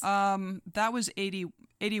this? That was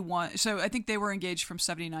 81. So I think they were engaged from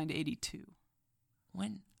 79 to 82.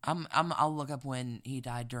 When? I'll look up when he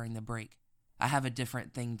died during the break. I have a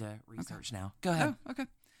different thing to research now. Go ahead. Oh, okay.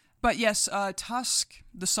 But yes, Tusk,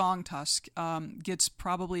 the song Tusk, gets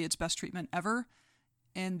probably its best treatment ever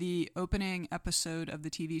in the opening episode of the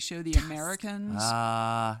TV show The Americans.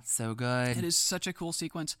 Ah, so good. It is such a cool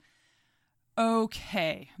sequence.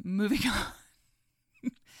 Okay, moving on.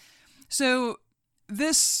 So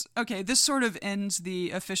this sort of ends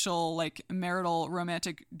the official, like, marital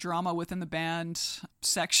romantic drama within the band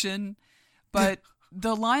section, but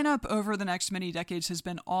the lineup over the next many decades has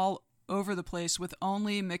been all over the place, with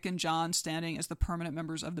only Mick and John standing as the permanent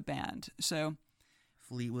members of the band. So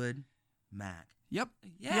Fleetwood Mac. Yep.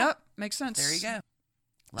 Yeah. Yep. Makes sense. There you go.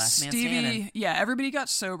 Last man Stevie, standing. yeah, everybody got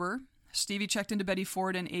sober. Stevie checked into Betty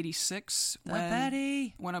Ford in 86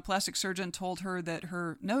 when a plastic surgeon told her that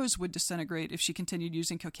her nose would disintegrate if she continued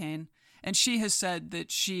using cocaine. And she has said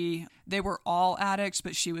that they were all addicts,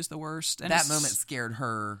 but she was the worst. And that moment scared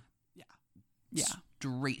her. Yeah.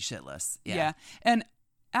 Straight shitless. Yeah. And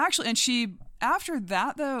actually, she, after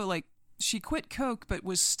that though, like, she quit coke, but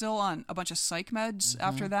was still on a bunch of psych meds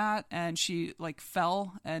after that. And she, like,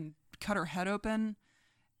 fell and cut her head open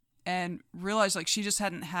and realized, like, she just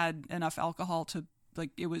hadn't had enough alcohol to,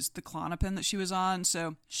 like, it was the Klonopin that she was on.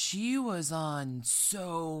 So she was on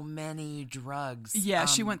so many drugs. Yeah,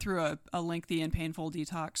 she went through a lengthy and painful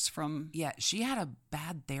detox from... Yeah, she had a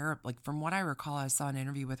bad therapist. Like, from what I recall, I saw an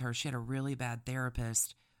interview with her. She had a really bad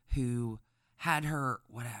therapist who had her,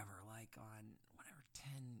 like on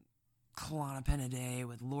 10 Klonopin a day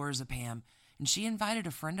with lorazepam. And she invited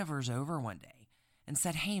a friend of hers over one day and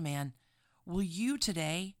said, "Hey, man, will you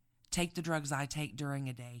today take the drugs I take during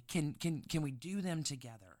a day? Can we do them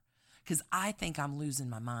together? Because I think I'm losing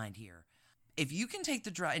my mind here. If you can take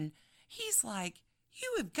the drug..." And he's like,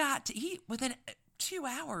 "You have got to..." He, within 2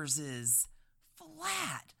 hours, is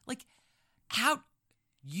flat. Like, how...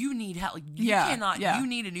 You need help. Like, you cannot... Yeah. You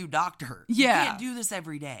need a new doctor. Yeah. You can't do this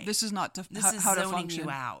every day. This is not This is how to zoning function.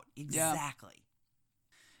 you out. Exactly.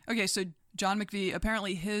 Yeah. Okay, so John McVie,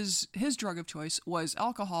 apparently his drug of choice was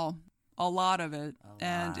alcohol. A lot of it.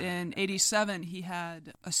 And in 87, he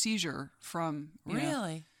had a seizure from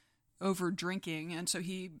over drinking. And so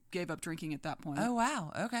he gave up drinking at that point. Oh,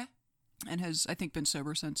 wow. Okay. And has, I think, been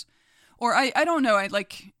sober since. Or I don't know.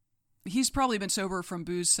 He's probably been sober from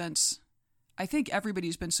booze since... I think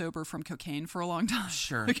everybody's been sober from cocaine for a long time.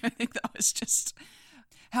 Sure. I think that was just...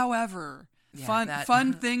 However,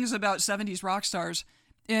 fun things about 70s rock stars.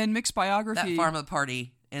 In Mick's biography... That pharma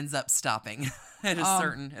party ends up stopping at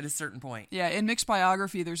a certain point. Yeah, in Mick's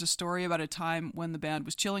biography, there's a story about a time when the band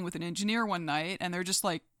was chilling with an engineer one night, and they're just,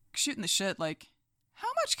 like, shooting the shit, like, how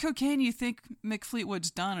much cocaine do you think Mick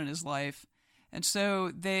Fleetwood's done in his life? And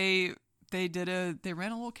so they ran a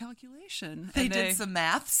little calculation. They did some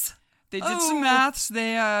maths. They did some maths.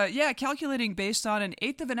 They, calculating based on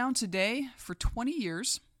 1/8 of an ounce a day for 20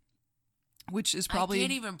 years, which is probably... I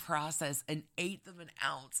can't even process 1/8 of an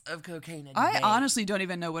ounce of cocaine a day. I honestly don't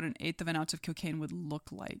even know what 1/8 of an ounce of cocaine would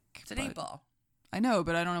look like. It's an 8-ball. I know,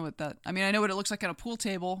 but I don't know what that... I mean, I know what it looks like on a pool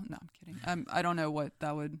table. No, I'm kidding. I don't know what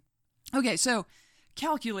that would... Okay, so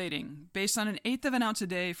calculating based on 1/8 of an ounce a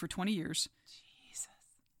day for 20 years. Jesus.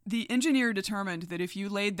 The engineer determined that if you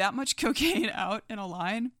laid that much cocaine out in a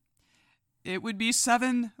line... it would be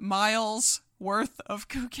 7 miles worth of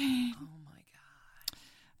cocaine. Oh, my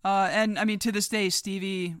God. And, I mean, to this day,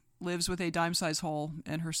 Stevie lives with a dime-sized hole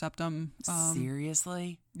in her septum.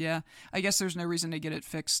 Seriously? Yeah. I guess there's no reason to get it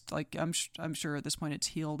fixed. Like, I'm sure at this point it's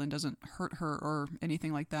healed and doesn't hurt her or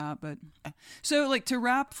anything like that. But so, like, to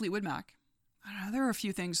wrap Fleetwood Mac, I don't know, there are a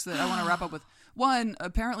few things that I want to wrap up with. One,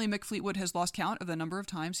 apparently Mick Fleetwood has lost count of the number of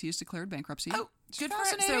times he has declared bankruptcy. Oh, good for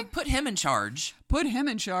him. So put him in charge. Put him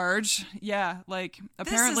in charge. Yeah, like,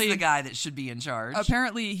 apparently... This is the guy that should be in charge.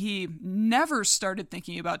 Apparently he never started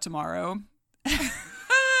thinking about tomorrow.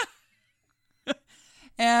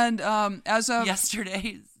 And as of...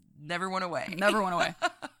 Yesterday never went away. Never went away.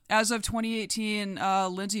 As of 2018,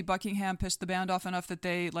 Lindsey Buckingham pissed the band off enough that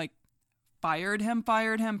they, like, fired him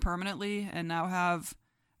permanently and now have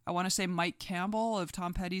I want to say Mike Campbell of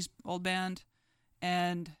Tom Petty's old band,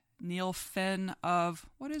 and Neil Finn of,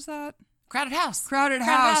 what is that? Crowded House. Crowded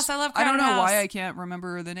House. I love Crowded House. I don't know why I can't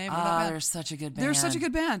remember the name of that band. They're such a good band. They're such a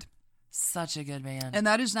good band. Such a good band. And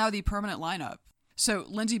that is now the permanent lineup. So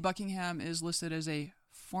Lindsey Buckingham is listed as a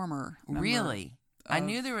former member. Really? I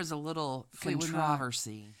knew there was a little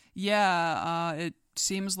controversy. Yeah, it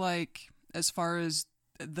seems like as far as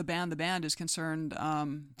the band is concerned,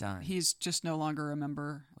 done. He's just no longer a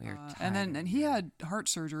member. We're and he had heart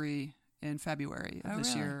surgery in February of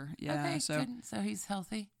this year. Yeah, okay, so he's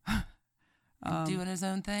healthy. Doing his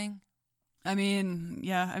own thing. I mean,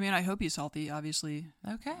 I hope he's healthy, obviously.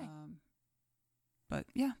 Okay. But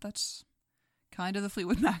yeah, that's kind of the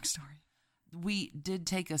Fleetwood Mac story. We did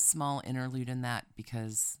take a small interlude in that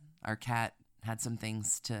because our cat had some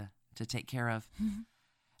things to take care of.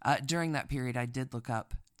 During that period, I did look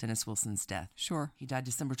up Dennis Wilson's death. Sure. He died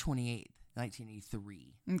December 28th,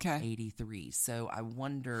 1983. Okay. 83. So I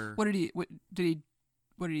wonder... What did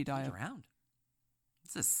he die of? Drowned.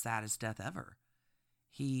 It's the saddest death ever.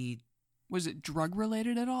 Was it drug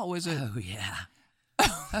related at all? Was it? Oh, yeah.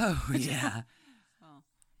 Oh, yeah.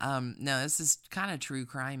 No, this is kind of true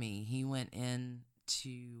crimey. He went in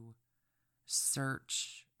to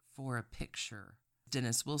search for a picture.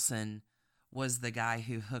 Dennis Wilson was the guy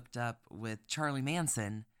who hooked up with Charlie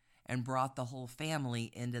Manson and brought the whole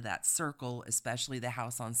family into that circle, especially the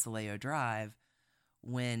house on Saleo Drive,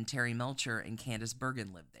 when Terry Melcher and Candace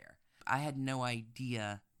Bergen lived there. I had no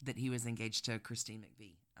idea that he was engaged to Christine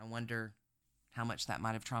McVie. I wonder how much that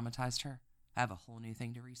might have traumatized her. I have a whole new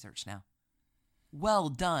thing to research now. Well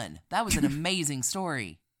done. That was an amazing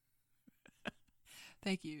story.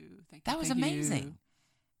 Thank you. That was amazing.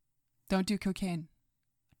 Don't do cocaine.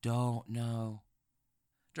 Don't know.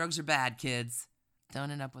 Drugs are bad, kids. Don't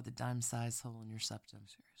end up with a dime-sized hole in your septum.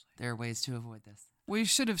 Seriously. There are ways to avoid this. We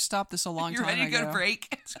should have stopped this a long time ago. You ready to go to break?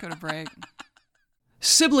 Let's go to break.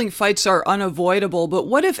 Sibling fights are unavoidable, but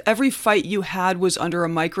what if every fight you had was under a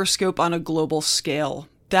microscope on a global scale?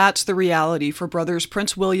 That's the reality for brothers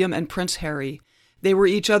Prince William and Prince Harry. They were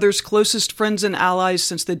each other's closest friends and allies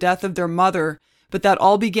since the death of their mother, but that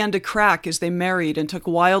all began to crack as they married and took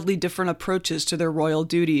wildly different approaches to their royal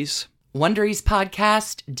duties. Wondery's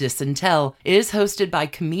podcast, Dis and Tell, is hosted by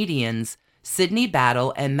comedians Sydney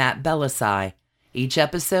Battle and Matt Belisai. Each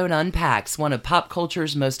episode unpacks one of pop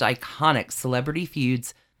culture's most iconic celebrity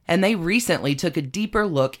feuds, and they recently took a deeper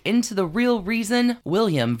look into the real reason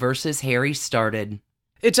William versus Harry started.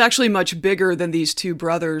 It's actually much bigger than these two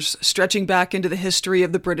brothers, stretching back into the history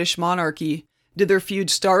of the British monarchy. Did their feud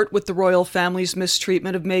start with the royal family's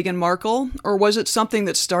mistreatment of Meghan Markle, or was it something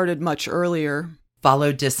that started much earlier?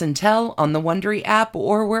 Follow Dis and Tell on the Wondery app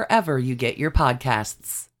or wherever you get your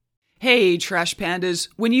podcasts. Hey, Trash Pandas,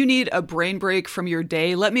 when you need a brain break from your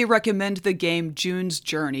day, let me recommend the game June's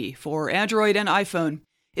Journey for Android and iPhone.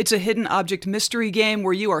 It's a hidden object mystery game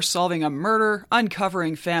where you are solving a murder,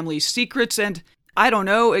 uncovering family secrets, and, I don't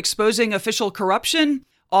know, exposing official corruption,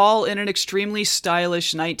 all in an extremely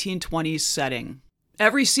stylish 1920s setting.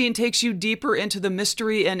 Every scene takes you deeper into the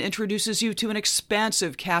mystery and introduces you to an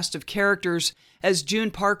expansive cast of characters as June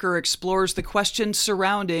Parker explores the questions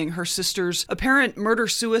surrounding her sister's apparent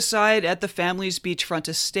murder-suicide at the family's beachfront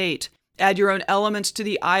estate. Add your own elements to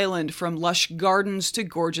the island, from lush gardens to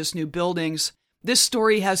gorgeous new buildings. This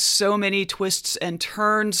story has so many twists and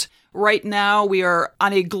turns. Right now, we are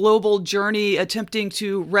on a global journey attempting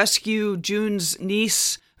to rescue June's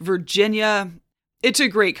niece, Virginia. It's a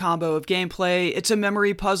great combo of gameplay. It's a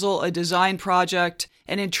memory puzzle, a design project,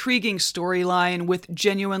 an intriguing storyline with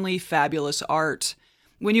genuinely fabulous art.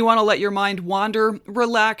 When you want to let your mind wander,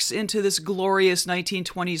 relax into this glorious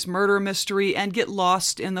 1920s murder mystery and get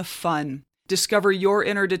lost in the fun. Discover your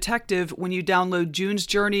inner detective when you download June's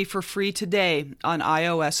Journey for free today on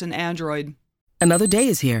iOS and Android. Another day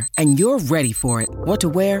is here, and you're ready for it. What to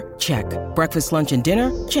wear? Check. Breakfast, lunch, and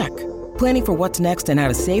dinner? Check. Planning for what's next and how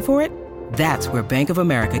to save for it? That's where Bank of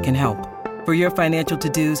America can help. For your financial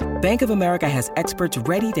to-dos, Bank of America has experts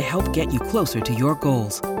ready to help get you closer to your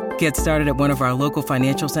goals. Get started at one of our local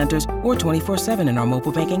financial centers or 24/7 in our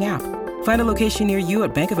mobile banking app. Find a location near you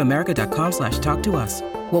at bankofamerica.com/talktous.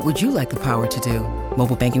 What would you like the power to do?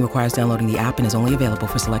 Mobile banking requires downloading the app and is only available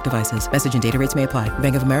for select devices. Message and data rates may apply.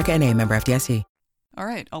 Bank of America N.A., member FDIC. All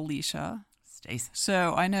right, Alicia. Stacey.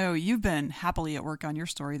 So I know you've been happily at work on your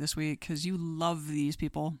story this week because you love these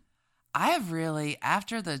people. I have really,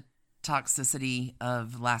 after the toxicity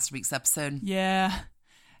of last week's episode. Yeah.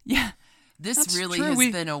 This really has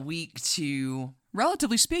been a week to...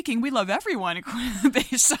 Relatively speaking, we love everyone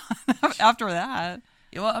based on after that.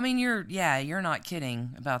 Well, I mean, you're not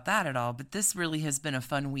kidding about that at all. But this really has been a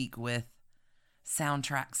fun week with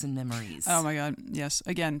soundtracks and memories. Oh my God. Yes.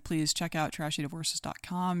 Again, please check out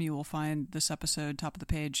trashydivorces.com. You will find this episode top of the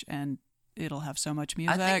page and it'll have so much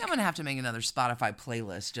music. I think I'm going to have to make another Spotify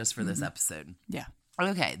playlist just for this episode. Yeah.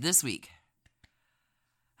 Okay. This week,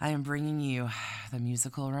 I am bringing you the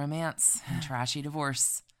musical romance and trashy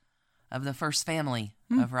divorce of the first family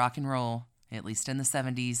of rock and roll, at least in the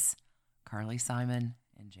 70s, Carly Simon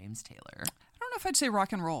and James Taylor. I don't know if I'd say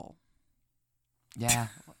rock and roll. Yeah.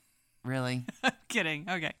 Really? Kidding.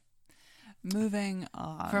 Okay. Moving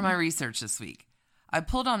on. For my research this week, I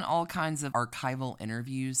pulled on all kinds of archival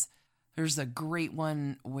interviews. There's a great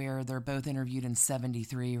one where they're both interviewed in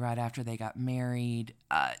 73 right after they got married.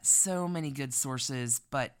 So many good sources,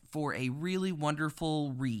 but for a really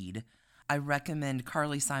wonderful read, I recommend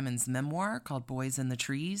Carly Simon's memoir called Boys in the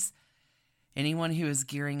Trees. Anyone who is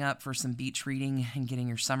gearing up for some beach reading and getting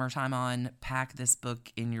your summertime on, pack this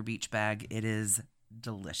book in your beach bag. It is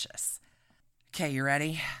delicious. Okay, you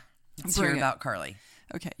ready? Let's hear about Carly.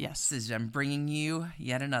 Okay, yes. I'm bringing you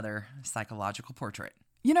yet another psychological portrait.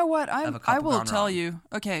 You know what? I will tell you.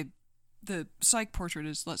 Okay, the psych portrait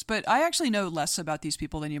is less, but I actually know less about these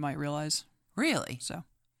people than you might realize. Really? So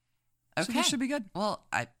this should be good. Well,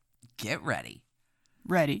 get ready.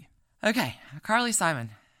 Ready. Okay, Carly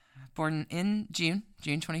Simon, born in June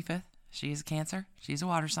 25th. She is a Cancer. She's a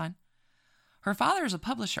water sign. Her father is a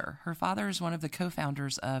publisher. Her father is one of the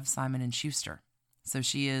co-founders of Simon & Schuster. So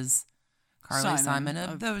she is Carly Simon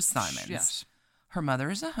of those Simons. Yes. Her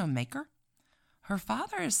mother is a homemaker. Her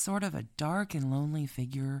father is sort of a dark and lonely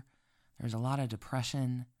figure. There's a lot of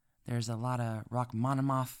depression. There's a lot of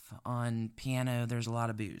Rachmaninoff on piano. There's a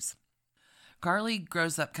lot of booze. Carly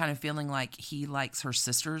grows up kind of feeling like he likes her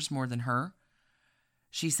sisters more than her.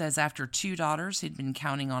 She says after 2 daughters, he'd been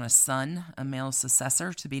counting on a son, a male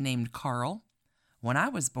successor, to be named Carl. When I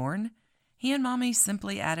was born, he and Mommy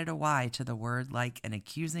simply added a Y to the word like an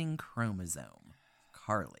accusing chromosome.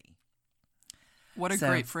 Carly. What a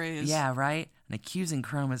great phrase. Yeah, right? An accusing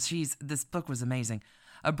chromosome. This book was amazing.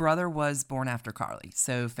 A brother was born after Carly,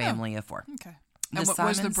 so family of 4. Okay. And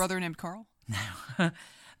was the brother named Carl? No.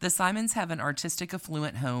 The Simons have an artistic,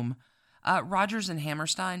 affluent home. Rodgers and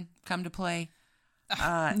Hammerstein come to play.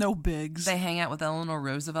 No bigs. They hang out with Eleanor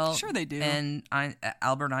Roosevelt. Sure they do. And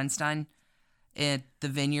Albert Einstein at the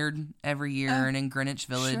Vineyard every year and in Greenwich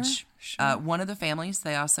Village. Sure. One of the families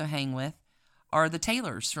they also hang with are the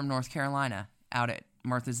Taylors from North Carolina out at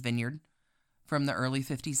Martha's Vineyard from the early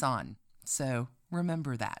 50s on. So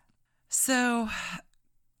remember that. So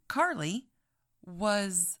Carly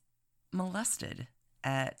was molested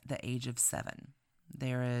at the age of 7.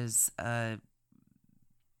 There is a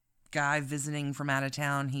guy visiting from out of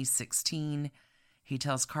town. He's 16. He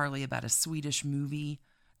tells Carly about a Swedish movie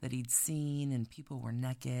that he'd seen, and people were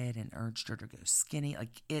naked and urged her to go skinny.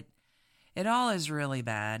 Like it all is really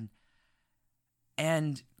bad.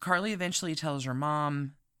 And Carly eventually tells her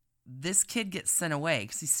mom, this kid gets sent away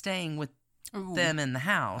because he's staying with them in the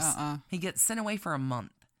house. He gets sent away for a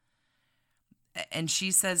month. And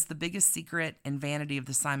she says the biggest secret and vanity of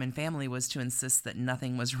the Simon family was to insist that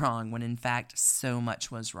nothing was wrong when in fact so much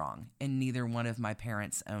was wrong, and neither one of my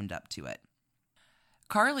parents owned up to it.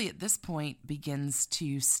 Carly at this point begins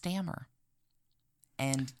to stammer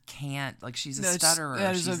and can't, like she's a stutterer.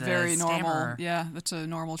 That is she's a very stammerer. that's a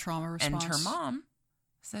normal trauma response. And her mom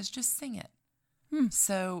says, just sing it.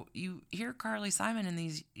 So you hear Carly Simon in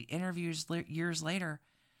these interviews years later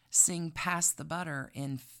sing Pass the Butter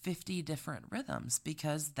in 50 different rhythms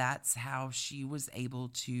because that's how she was able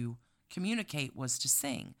to communicate, was to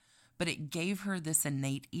sing. But it gave her this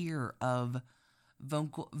innate ear of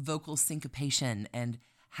vocal syncopation and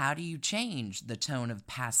how do you change the tone of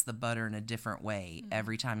Pass the Butter in a different way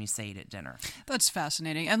every time you say it at dinner. That's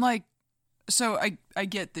fascinating. And so I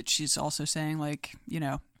get that she's also saying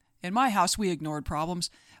in my house we ignored problems.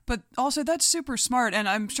 But also, that's super smart, and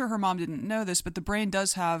I'm sure her mom didn't know this, but the brain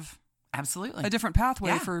does have absolutely a different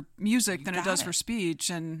pathway for music than it does for speech,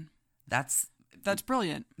 and that's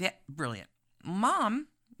brilliant. Yeah, brilliant. Mom,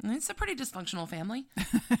 it's a pretty dysfunctional family.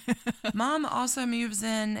 Mom also moves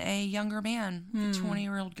in a younger man, a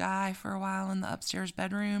 20-year-old guy, for a while in the upstairs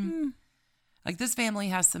bedroom. Like, this family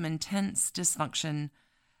has some intense dysfunction.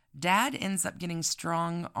 Dad ends up getting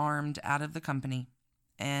strong-armed out of the company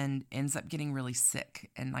and ends up getting really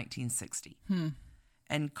sick in 1960.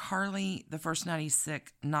 And Carly, the first night he's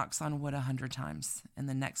sick, knocks on wood 100 times. And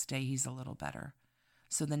the next day he's a little better.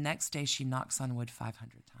 So the next day she knocks on wood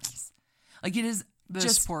 500 times. Like, it is this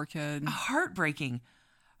just poor kid. Heartbreaking.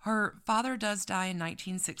 Her father does die in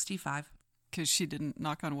 1965. Because she didn't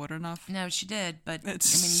knock on wood enough. No, she did, but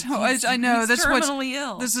I know that's terminally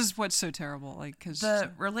ill. This is what's so terrible. Like, because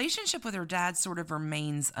the relationship with her dad sort of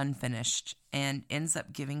remains unfinished and ends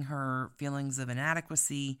up giving her feelings of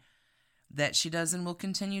inadequacy that she does and will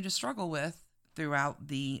continue to struggle with throughout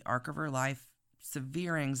the arc of her life.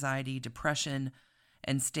 Severe anxiety, depression,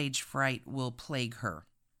 and stage fright will plague her.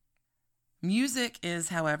 Music is,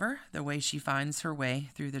 however, the way she finds her way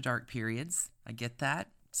through the dark periods. I get that.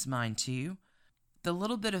 It's mine too. The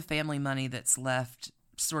little bit of family money that's left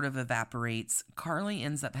sort of evaporates. Carly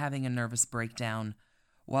ends up having a nervous breakdown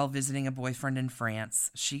while visiting a boyfriend in France.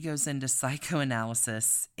 She goes into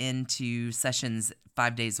psychoanalysis, into sessions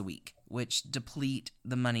 5 days a week, which deplete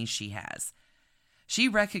the money she has. She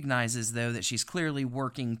recognizes, though, that she's clearly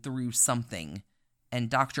working through something, and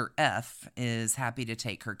Dr. F is happy to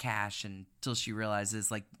take her cash until she realizes,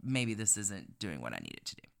 like, maybe this isn't doing what I need it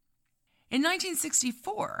to do. In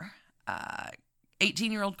 1964,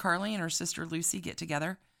 18-year-old Carly and her sister Lucy get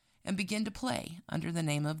together and begin to play under the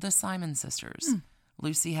name of the Simon Sisters.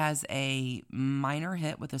 Lucy has a minor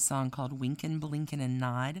hit with a song called Winkin', Blinkin' and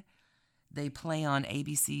Nod. They play on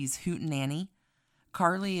ABC's Hootenanny.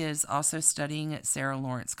 Carly is also studying at Sarah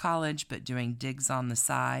Lawrence College, but doing digs on the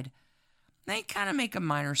side. They kind of make a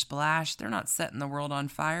minor splash. They're not setting the world on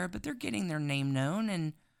fire, but they're getting their name known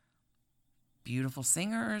and beautiful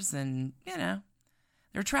singers, and, you know,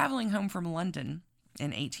 they're traveling home from London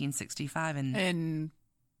in 1865. In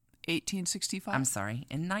 1865? I'm sorry,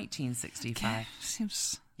 in 1965. Okay.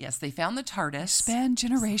 Seems... Yes, they found the TARDIS. Span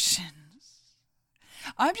generations.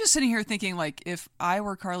 I'm just sitting here thinking, like, if I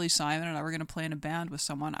were Carly Simon and I were going to play in a band with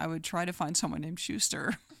someone, I would try to find someone named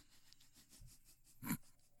Schuster.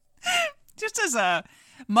 Just as a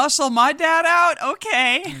muscle my dad out,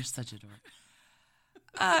 okay. You're such a dork.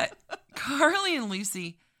 Carly and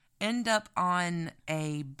Lucy end up on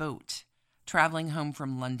a boat traveling home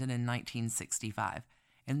from London in 1965,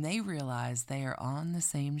 and they realize they are on the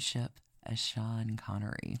same ship as Sean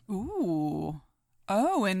Connery. Ooh.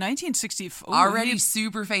 Oh, in 1964. Already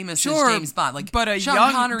super famous as James Bond. Like, but a Sean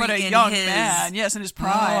young, Connery but a in young his... man. Yes, in his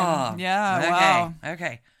prime. Oh, yeah, okay, wow.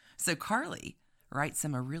 Okay. So Carly writes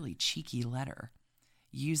him a really cheeky letter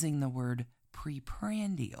using the word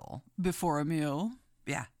preprandial. Before a meal.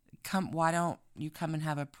 Yeah. Why don't you come and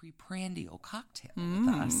have a preprandial cocktail with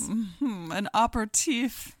us? An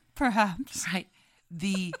aperitif, perhaps. Right.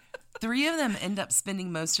 The three of them end up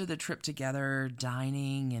spending most of the trip together,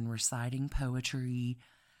 dining and reciting poetry,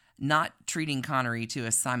 not treating Connery to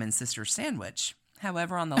a Simon Sisters sandwich.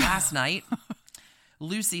 However, on the last night,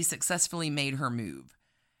 Lucy successfully made her move,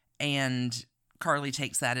 and Carly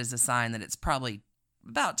takes that as a sign that it's probably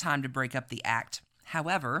about time to break up the act.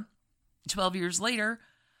 However, 12 years later,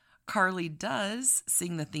 Carly does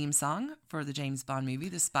sing the theme song for the James Bond movie,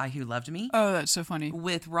 The Spy Who Loved Me. Oh, that's so funny.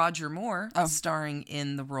 With Roger Moore starring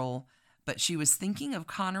in the role. But she was thinking of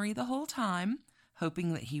Connery the whole time,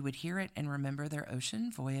 hoping that he would hear it and remember their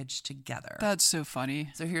ocean voyage together. That's so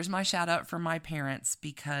funny. So here's my shout out for my parents,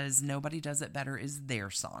 because Nobody Does It Better is their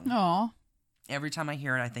song. Aw. Every time I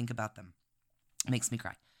hear it, I think about them. It makes me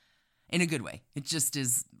cry. In a good way. It just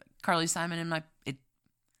is Carly Simon and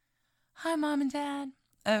hi, Mom and Dad.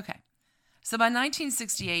 Okay. So by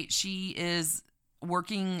 1968, she is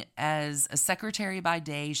working as a secretary by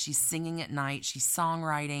day. She's singing at night. She's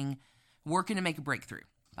songwriting, working to make a breakthrough.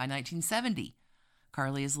 By 1970,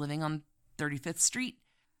 Carly is living on 35th Street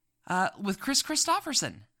with Chris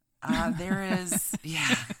Christopherson. There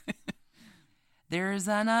is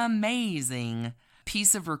an amazing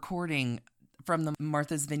piece of recording from the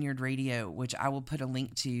Martha's Vineyard Radio, which I will put a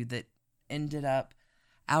link to, that ended up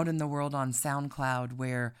out in the world on SoundCloud,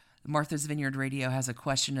 where Martha's Vineyard Radio has a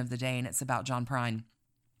question of the day, and it's about John Prine.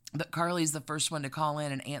 But Carly's the first one to call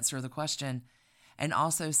in and answer the question, and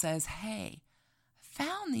also says, hey, I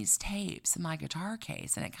found these tapes in my guitar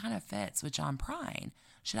case, and it kind of fits with John Prine.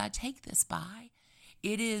 Should I take this by?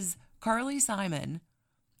 It is Carly Simon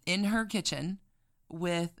in her kitchen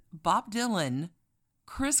with Bob Dylan,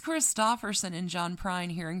 Chris Christopherson, and John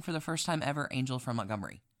Prine hearing for the first time ever Angel from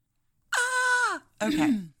Montgomery.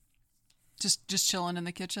 Okay. Just chilling in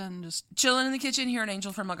the kitchen, chilling in the kitchen, hearing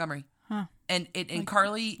Angel from Montgomery. Huh. And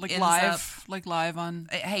Carly like ends live, up, live on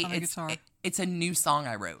hey, on a guitar. It's a new song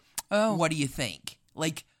I wrote. Oh, what do you think?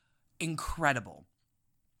 Like, incredible.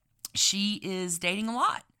 She is dating a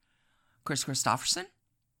lot. Chris Christopherson,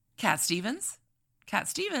 Cat Stevens.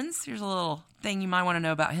 Here's a little thing you might want to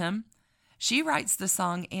know about him. She writes the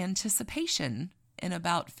song Anticipation in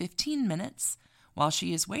about 15 minutes while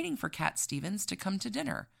she is waiting for Cat Stevens to come to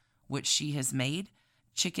dinner, which she has made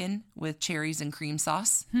chicken with cherries and cream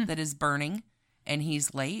sauce that is burning, and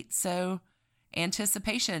he's late. So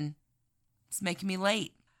Anticipation. It's making me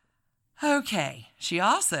late. Okay. She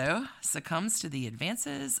also succumbs to the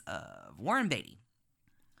advances of Warren Beatty.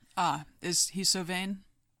 Is he so vain?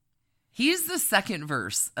 He's the second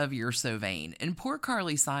verse of You're So Vain. And poor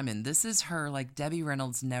Carly Simon, this is her, like Debbie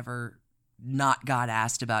Reynolds never not got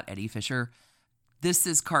asked about Eddie Fisher. This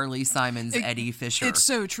is Carly Simon's Eddie Fisher. It's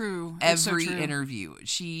so true. Every interview.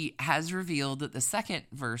 She has revealed that the second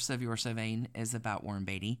verse of You're So Vain is about Warren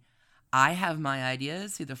Beatty. I have my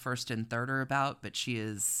ideas who the first and third are about, but she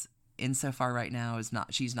is, insofar right now,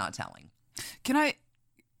 she's not telling. Can I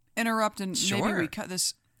interrupt and Sure. maybe we cut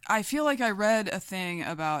this? I feel like I read a thing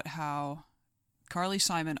about how Carly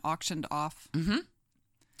Simon auctioned off. Mm-hmm.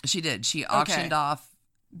 She did. She auctioned off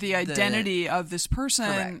the identity of this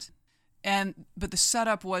person. Correct. But the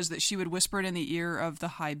setup was that she would whisper it in the ear of the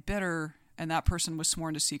high bidder, and that person was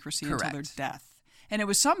sworn to secrecy until their death. And it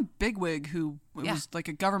was some bigwig who was like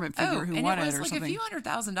a government figure who won it or something. And it was like a few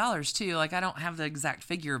 $100,000 too. Like I don't have the exact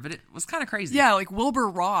figure, but it was kind of crazy. Yeah, like Wilbur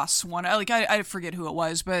Ross won. Like I forget who it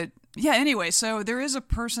was, but yeah. Anyway, so there is a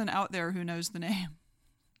person out there who knows the name.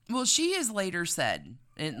 Well, she has later said,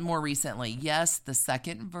 more recently, yes, the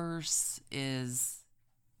second verse is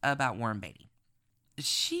about Warren Beatty.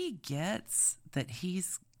 She gets that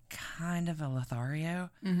he's kind of a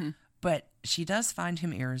Lothario, but she does find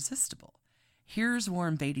him irresistible. Here's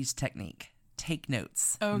Warren Beatty's technique. Take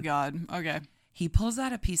notes. Oh, God. Okay. He pulls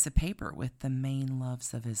out a piece of paper with the main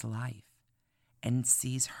loves of his life and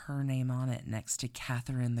sees her name on it next to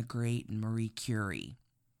Catherine the Great and Marie Curie.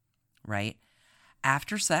 Right?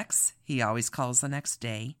 After sex, he always calls the next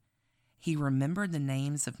day. He remembered the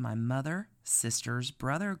names of my mother, sisters,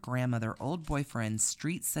 brother, grandmother, old boyfriend,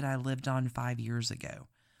 streets that I lived on 5 years ago.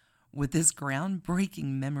 With this groundbreaking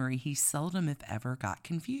memory, he seldom, if ever, got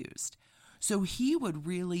confused. So he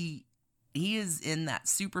is in that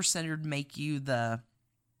super-centered make you the...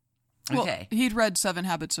 Okay. Well, he'd read 7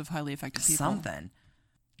 Habits of Highly Effective People. Something.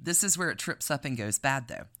 This is where it trips up and goes bad,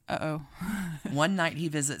 though. Uh-oh. One night he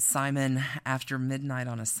visits Simon after midnight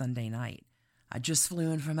on a Sunday night. I just flew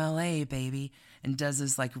in from L.A., baby, and does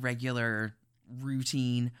his like regular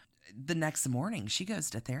routine. The next morning, she goes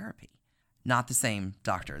to therapy. Not the same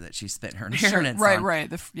doctor that she spent her inheritance on. Right.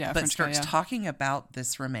 But French starts guy, talking about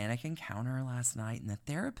this romantic encounter last night, and the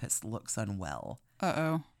therapist looks unwell.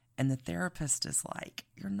 Uh-oh. And the therapist is like,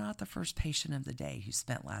 you're not the first patient of the day who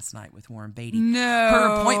spent last night with Warren Beatty. No.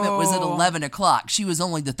 Her appointment was at 11 o'clock. She was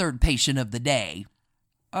only the third patient of the day.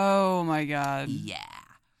 Oh, my God. Yeah.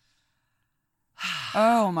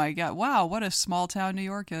 Oh, my God. Wow, what a small town New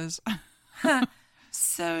York is.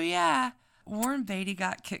 So, yeah, Warren Beatty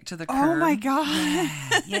got kicked to the curb. Oh, my God.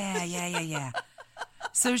 Yeah.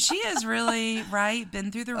 So she has really,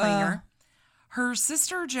 been through the ringer. Her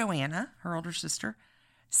sister, Joanna, her older sister,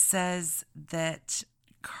 says that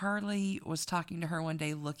Carly was talking to her one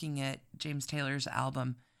day looking at James Taylor's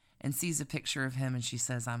album and sees a picture of him, and she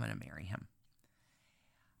says, I'm going to marry him.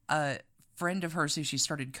 A friend of hers who she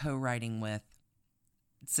started co-writing with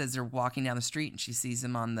says they're walking down the street and she sees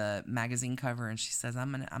him on the magazine cover and she says,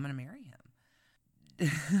 I'm gonna marry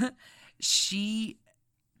him. She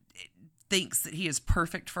thinks that he is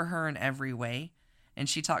perfect for her in every way. And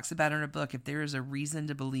she talks about in her book, if there is a reason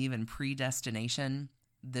to believe in predestination,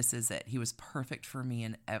 this is it. He was perfect for me.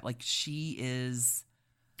 And like, she is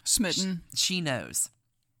smitten. She knows.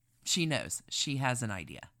 She knows. She has an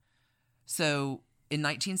idea. So in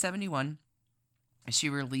 1971, she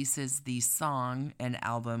releases the song and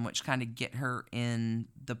album, which kind of get her in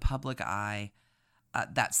the public eye.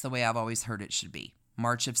 That's the way I've always heard it should be.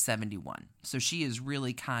 March of 71. So she is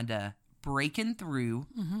really kind of breaking through.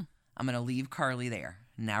 Mm-hmm. I'm going to leave Carly there.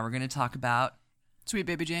 Now we're going to talk about Sweet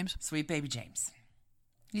Baby James. Sweet Baby James.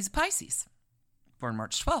 He's a Pisces, born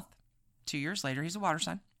March 12th. 2 years later, he's a water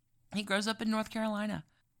sign. He grows up in North Carolina.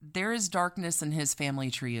 There is darkness in his family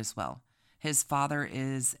tree as well. His father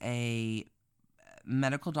is a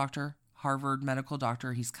medical doctor, Harvard medical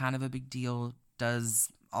doctor. He's kind of a big deal, does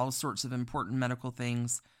all sorts of important medical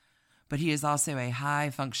things, but he is also a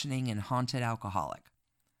high-functioning and haunted alcoholic.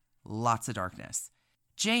 Lots of darkness.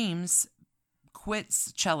 James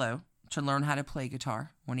quits cello to learn how to play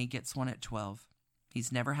guitar when he gets one at 12.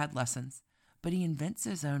 He's never had lessons, but he invents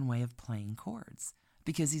his own way of playing chords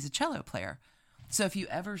because he's a cello player. So if you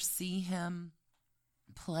ever see him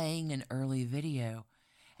playing an early video,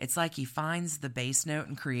 it's like he finds the bass note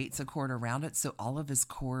and creates a chord around it. So all of his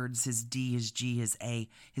chords, his D, his G, his A,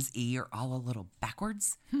 his E are all a little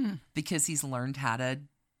backwards because he's learned how to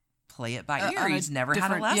play it by ear. He's never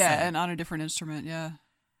had a lesson. Yeah, and on a different instrument, yeah.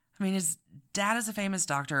 I mean, his dad is a famous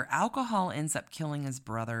doctor. Alcohol ends up killing his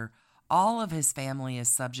brother. all of his family is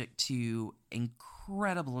subject to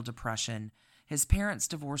incredible depression. His parents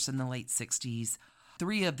divorced in the late 60s.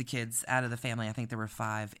 3 of the kids out of the family, I think there were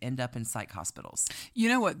 5, end up in psych hospitals. You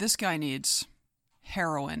know what this guy needs?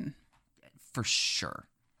 Heroin. For sure.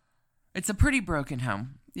 It's a pretty broken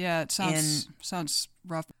home. Yeah, it sounds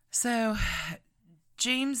rough. So,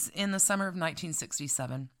 James, in the summer of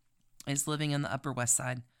 1967, is living in the Upper West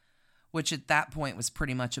Side, which at that point was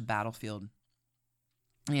pretty much a battlefield.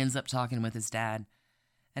 He ends up talking with his dad.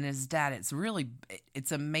 And his dad,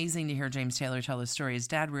 it's amazing to hear James Taylor tell this story. His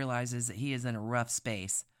dad realizes that he is in a rough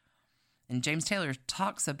space. And James Taylor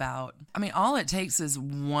talks about, all it takes is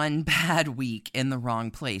one bad week in the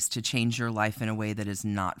wrong place to change your life in a way that is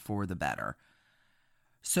not for the better.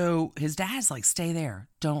 So his dad's like, stay there.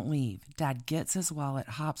 Don't leave. Dad gets his wallet,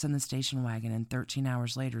 hops in the station wagon, and 13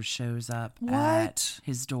 hours later shows up at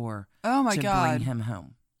his door to bring him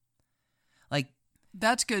home. Like,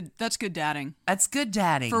 That's good. That's good dadding. That's good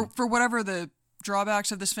dadding. For whatever the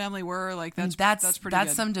drawbacks of this family were, like that's pretty good.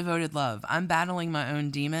 Some devoted love. I'm battling my own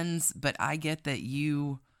demons, but I get that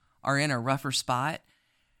you are in a rougher spot.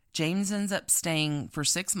 James ends up staying for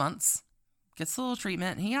 6 months, gets a little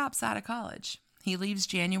treatment. He opts out of college. He leaves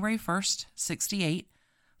January 1st, 1968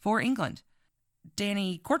 for England.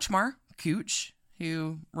 Danny Korchmar, Cooch,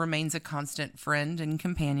 who remains a constant friend and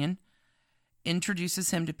companion, introduces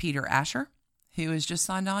him to Peter Asher, who has just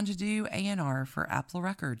signed on to do A&R for Apple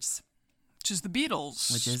Records. Which is the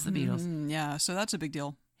Beatles. Yeah, so that's a big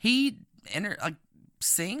deal. He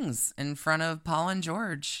sings in front of Paul and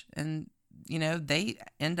George, and they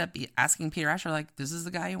end up asking Peter Asher, like, this is the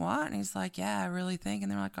guy you want? And he's like, yeah, I really think.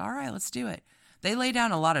 And they're like, all right, let's do it. They lay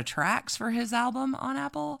down a lot of tracks for his album on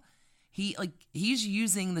Apple. He's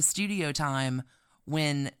using the studio time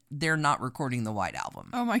when they're not recording the White Album.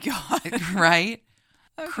 Oh my God. Right?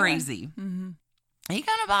 Okay. Crazy. Mm-hmm. He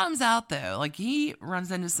kind of bottoms out, though. Like, he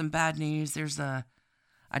runs into some bad news. I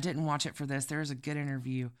didn't watch it for this. There's a good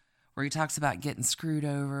interview where he talks about getting screwed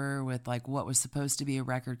over with, like, what was supposed to be a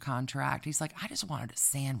record contract. He's like, I just wanted a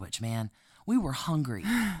sandwich, man. We were hungry.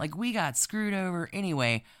 Like, we got screwed over.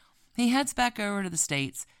 Anyway, he heads back over to the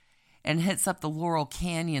States and hits up the Laurel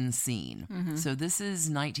Canyon scene. Mm-hmm. So this is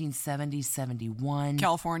 1970, 71.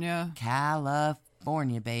 California,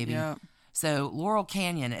 baby. Yeah. So Laurel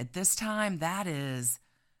Canyon, at this time, that is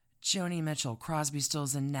Joni Mitchell, Crosby,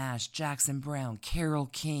 Stills and Nash, Jackson Browne, Carole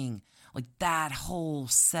King. Like, that whole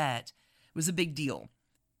set was a big deal.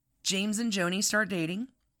 James and Joni start dating.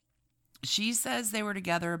 She says they were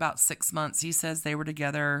together about 6 months. He says they were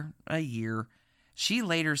together a year. She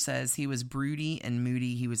later says he was broody and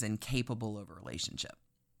moody. He was incapable of a relationship.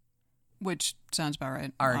 Which sounds about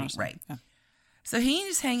right. Already, right. Yeah. So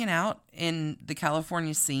he's hanging out in the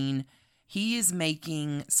California scene. He is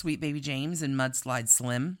making Sweet Baby James and Mudslide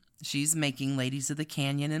Slim. She's making Ladies of the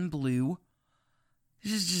Canyon in Blue.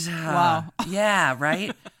 Wow. Yeah,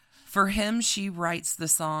 right? For him, she writes the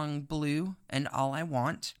song Blue and All I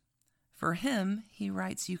Want. For him, he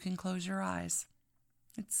writes You Can Close Your Eyes.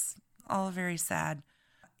 It's all very sad.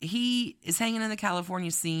 He is hanging in the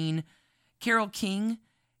California scene. Carole King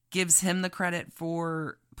gives him the credit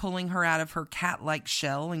for pulling her out of her cat-like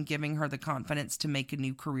shell and giving her the confidence to make a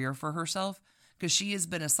new career for herself, because she has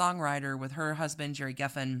been a songwriter with her husband, Jerry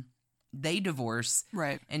Geffen. They divorce.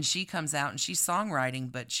 Right. And she comes out and she's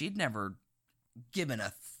songwriting, but she'd never given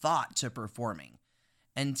a thought to performing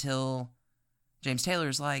until James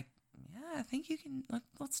Taylor's like, yeah, I think you can,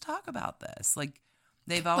 let's talk about this. Like,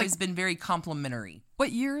 they've always been very complimentary.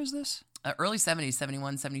 What year is this? Early 70s,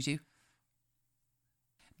 71, 72.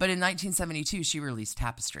 But in 1972, she released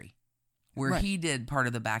Tapestry, where he did part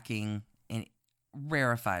of the backing in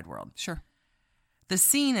Rarefied World. Sure. The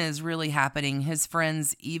scene is really happening. His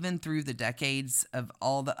friends, even through the decades of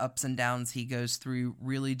all the ups and downs he goes through,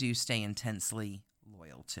 really do stay intensely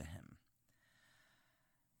loyal to him.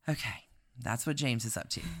 Okay, that's what James is up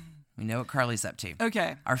to. We know what Carly's up to.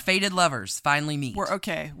 Okay. Our fated lovers finally meet.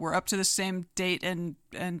 We're up to the same date and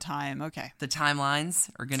time. Okay. The timelines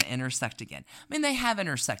are going to intersect again. I mean, they have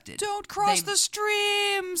intersected. Don't cross the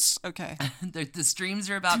streams. Okay. The streams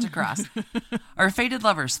are about to cross. Our fated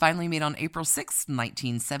lovers finally meet on April 6th,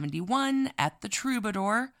 1971 at the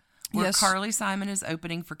Troubadour, where Carly Simon is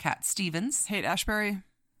opening for Cat Stevens. Haight-Ashbury,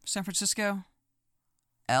 San Francisco.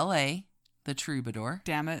 L.A., the Troubadour.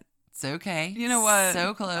 Damn it. It's okay. You know what?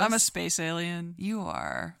 So close. I'm a space alien. You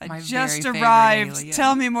are. I just arrived. Alien.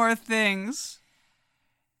 Tell me more things.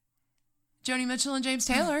 Joni Mitchell and James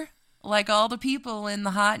Taylor. Like all the people in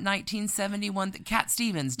the hot 1971. Cat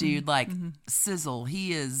Stevens, dude, sizzle.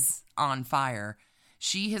 He is on fire.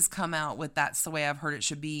 She has come out with That's the Way I've Heard It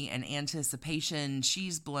Should Be and Anticipation.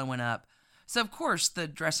 She's blowing up. So, of course, the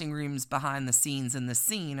dressing rooms behind the scenes in the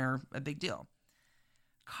scene are a big deal.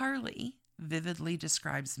 Carly vividly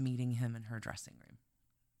describes meeting him in her dressing room.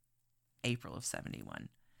 April of 71.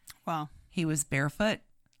 Wow. He was barefoot,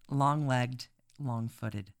 long-legged,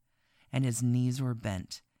 long-footed, and his knees were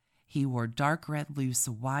bent. He wore dark red loose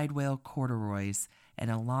wide wale corduroys and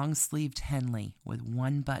a long-sleeved Henley with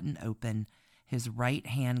one button open, his right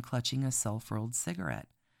hand clutching a self-rolled cigarette.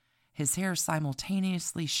 His hair,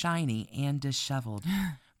 simultaneously shiny and disheveled,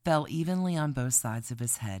 fell evenly on both sides of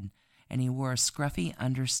his head, and he wore a scruffy,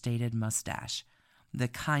 understated mustache, the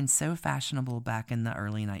kind so fashionable back in the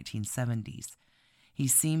early 1970s. He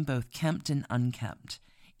seemed both kempt and unkempt.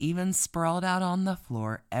 Even sprawled out on the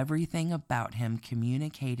floor, everything about him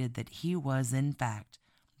communicated that he was, in fact,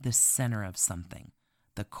 the center of something,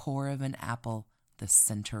 the core of an apple, the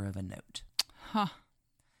center of a note. Huh.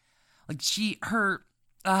 Like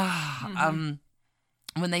when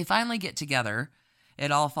they finally get together,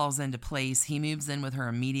 it all falls into place. He moves in with her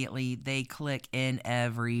immediately. They click in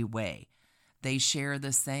every way. They share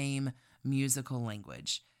the same musical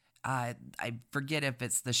language. I forget if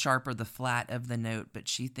it's the sharp or the flat of the note, but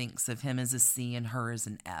she thinks of him as a C and her as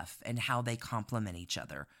an F, and how they complement each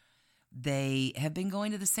other. They have been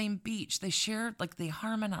going to the same beach. They share, they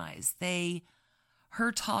harmonize.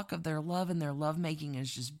 Her talk of their love and their lovemaking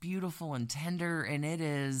is just beautiful and tender, and it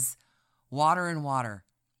is water and water.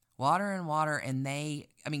 Water and water, and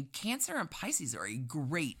Cancer and Pisces are a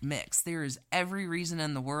great mix. There is every reason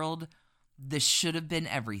in the world this should have been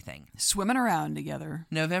everything. Swimming around together.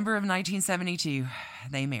 November of 1972,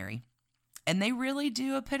 they marry. And they really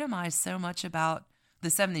do epitomize so much about the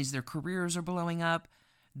 70s. Their careers are blowing up.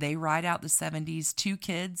 They ride out the 70s. 2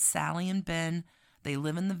 kids, Sally and Ben. They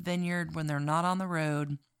live in the vineyard when they're not on the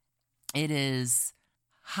road. It is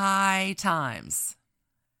high times.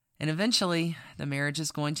 And eventually, the marriage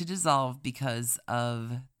is going to dissolve because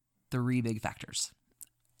of 3 big factors.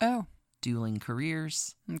 Oh. Dueling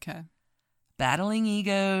careers. Okay. Battling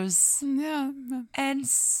egos. Yeah. And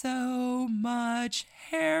so much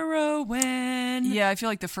heroin. Yeah, I feel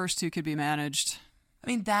like the first 2 could be managed.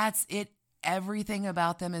 That's it. Everything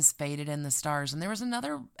about them is faded in the stars. And there was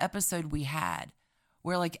another episode we had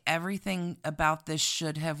where everything about this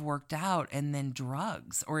should have worked out, and then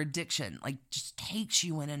drugs or addiction just takes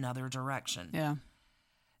you in another direction. Yeah.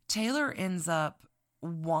 Taylor ends up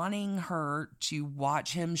wanting her to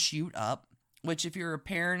watch him shoot up, which if you're a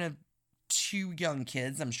parent of 2 young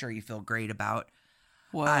kids, I'm sure you feel great about.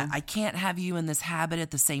 Well, I can't have you in this habit at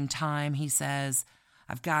the same time, he says.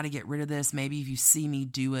 I've got to get rid of this. Maybe if you see me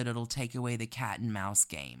do it, it'll take away the cat and mouse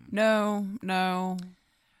game. No.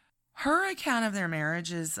 Her account of their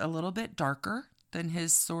marriage is a little bit darker than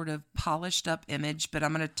his sort of polished up image, but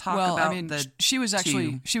I'm going to talk about she was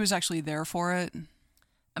actually there for it.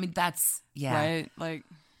 That's, yeah. Right?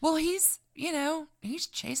 Well, he's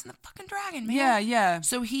chasing the fucking dragon, man. Yeah.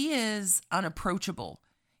 So he is unapproachable.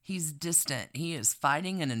 He's distant. He is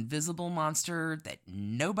fighting an invisible monster that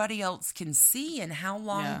nobody else can see. And how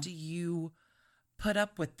long do you put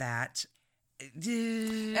up with that?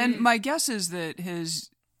 And my guess is that his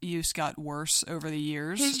use got worse over the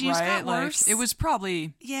years. His use got worse. It was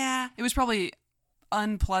probably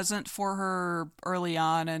unpleasant for her early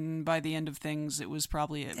on, and by the end of things, it was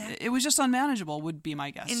probably it was just unmanageable. Would be my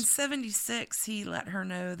guess. In 76, he let her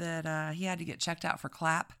know that he had to get checked out for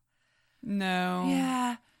clap. No.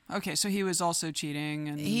 Yeah. Okay, so he was also cheating,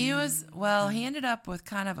 and he ended up with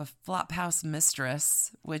kind of a flophouse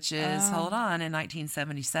mistress, which is hold on. In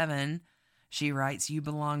 1977, she writes, "You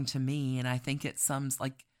belong to me," and I think it sums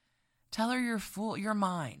tell her you're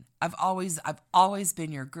mine. I've always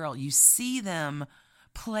been your girl. You see them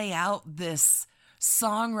play out this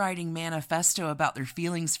songwriting manifesto about their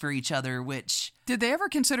feelings for each other, which... Did they ever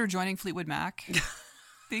consider joining Fleetwood Mac?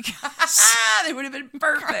 Because they would have been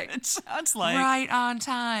perfect. It sounds like. Right on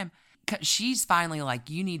time. She's finally like,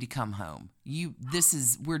 you need to come home.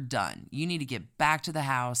 We're done. You need to get back to the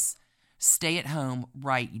house, stay at home,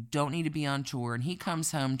 write. You don't need to be on tour. And he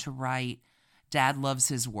comes home to write Dad Loves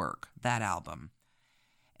His Work, that album.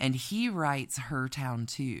 And he writes Her Town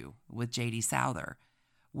 2 with J.D. Souther,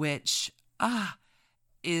 which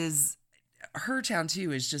is... Her Town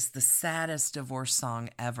 2 is just the saddest divorce song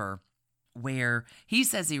ever, where he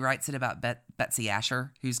says he writes it about Betsy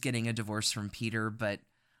Asher, who's getting a divorce from Peter, but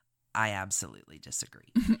I absolutely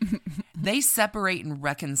disagree. They separate and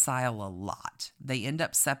reconcile a lot. They end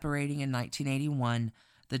up separating in 1981.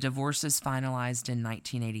 The divorce is finalized in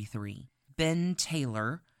 1983. Ben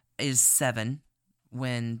Taylor is 7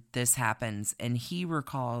 when this happens, and he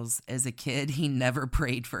recalls as a kid he never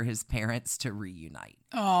prayed for his parents to reunite.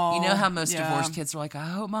 Oh, you know how most divorced kids are like, I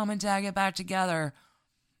hope mom and dad get back together.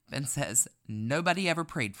 Ben says nobody ever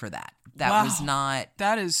prayed for that. That was not.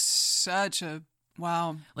 That is such a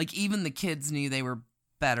wow. Like, even the kids knew they were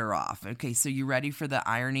better off. Okay, so you ready for the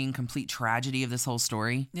irony and complete tragedy of this whole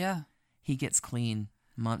story? Yeah. He gets clean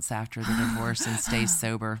months after the divorce and stays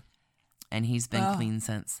sober, and he's been clean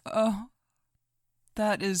since. Oh,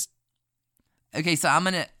 that is okay. So I'm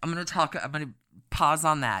gonna pause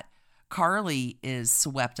on that. Carly is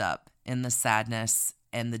swept up in the sadness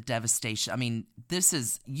and the devastation. I mean, this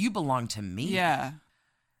is You Belong to Me. Yeah.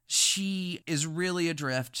 She is really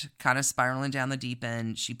adrift, kind of spiraling down the deep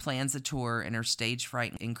end. She plans a tour and her stage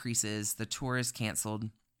fright increases. The tour is canceled.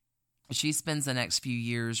 She spends the next few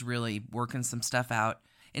years really working some stuff out.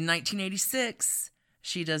 In 1986,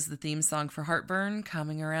 she does the theme song for Heartburn,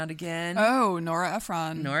 Coming Around Again. Oh, Nora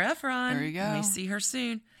Ephron. Nora Ephron. There you go. May see her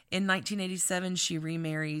soon. In 1987, she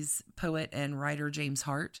remarries poet and writer James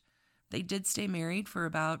Hart. They did stay married for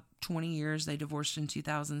about 20 years. They divorced in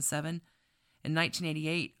 2007. In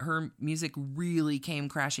 1988, her music really came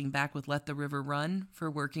crashing back with Let the River Run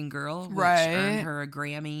for Working Girl, which earned her a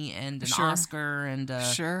Grammy and an Oscar. And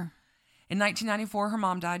Sure. In 1994, her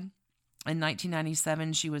mom died. In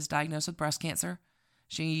 1997, she was diagnosed with breast cancer.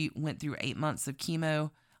 She went through 8 months of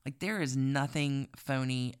chemo. Like, there is nothing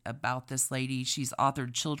phony about this lady. She's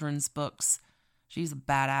authored children's books. She's a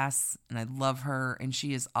badass, and I love her, and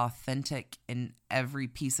she is authentic in every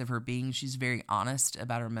piece of her being. She's very honest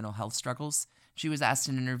about her mental health struggles. She was asked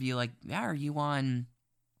in an interview, like, yeah, are you on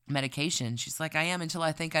medication? She's like, I am until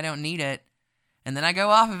I think I don't need it. And then I go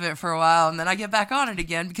off of it for a while, and then I get back on it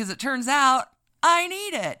again because it turns out I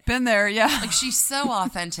need it. Been there, yeah. Like, she's so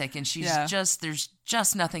authentic, and she's there's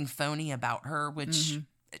just nothing phony about her, which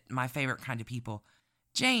my favorite kind of people.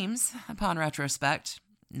 James, upon retrospect,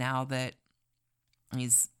 now that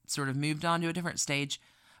he's sort of moved on to a different stage,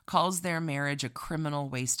 calls their marriage a criminal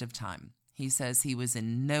waste of time. He says he was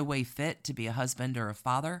in no way fit to be a husband or a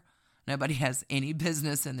father. Nobody has any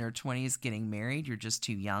business in their 20s getting married. You're just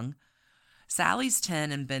too young. Sally's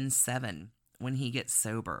 10 and Ben's 7 when he gets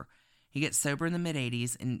sober. He gets sober in the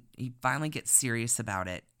mid-80s, and he finally gets serious about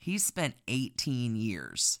it. He spent 18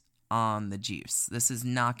 years on the juice. This is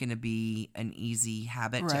not going to be an easy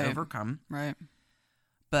habit to overcome. Right.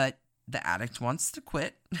 But the addict wants to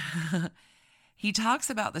quit. He talks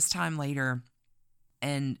about this time later,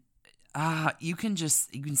 and you can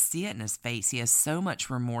see it in his face. He has so much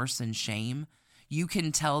remorse and shame. You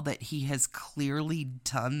can tell that he has clearly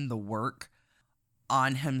done the work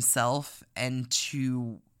on himself, and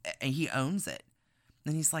he owns it.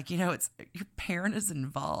 And he's like, it's your parent is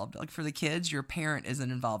involved. Like, for the kids, your parent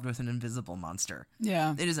isn't involved with an invisible monster.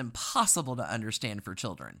 Yeah. It is impossible to understand for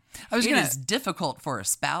children. It is difficult for a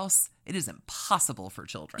spouse. It is impossible for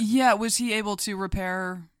children. Yeah. Was he able to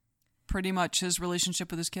repair pretty much his relationship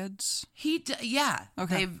with his kids? Yeah.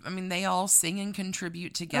 Okay. They all sing and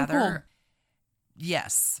contribute together. Oh, cool.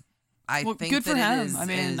 Yes. I think good for that him.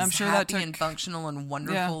 it is I'm sure happy that took and functional and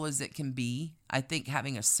wonderful as it can be. I think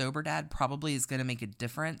having a sober dad probably is going to make a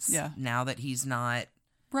difference. Yeah. Now that he's not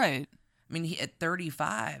right. At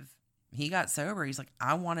 35, he got sober. He's like,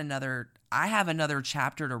 I have another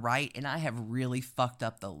chapter to write, and I have really fucked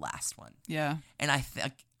up the last one. Yeah. And I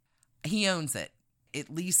think he owns it.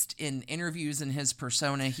 At least in interviews in his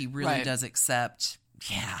persona, he really does accept,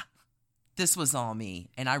 this was all me,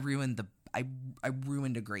 and I ruined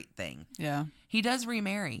a great thing. Yeah. He does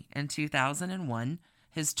remarry in 2001.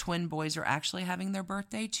 His twin boys are actually having their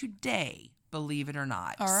birthday today, believe it or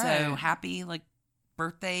not. All right. So happy,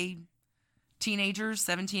 birthday, teenagers,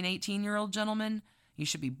 17, 18-year-old gentlemen. You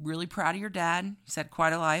should be really proud of your dad. He's had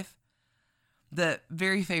quite a life. The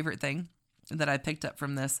very favorite thing that I picked up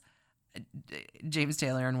from this, James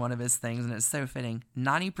Taylor in one of his things, and it's so fitting,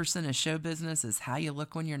 90% of show business is how you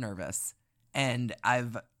look when you're nervous. And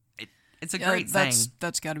it's a great thing.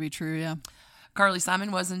 That's got to be true, yeah. Carly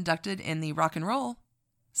Simon was inducted in the Rock and Roll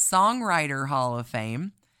Songwriter Hall of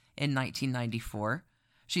Fame in 1994.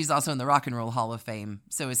 She's also in the Rock and Roll Hall of Fame.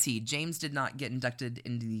 So is he. James did not get inducted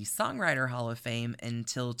into the Songwriter Hall of Fame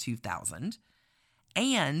until 2000.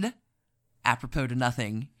 And, apropos to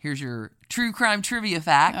nothing, here's your true crime trivia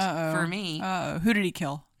fact for me. Who did he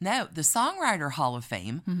kill? No, the Songwriter Hall of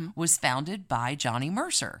Fame was founded by Johnny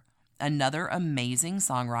Mercer, another amazing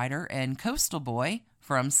songwriter and coastal boy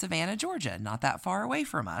from Savannah, Georgia, not that far away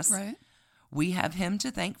from us. Right. We have him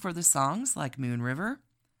to thank for the songs like Moon River,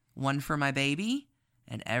 One for My Baby,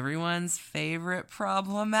 and everyone's favorite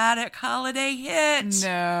problematic holiday hit.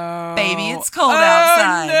 No. Baby, It's Cold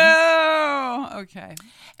Outside. No. Okay.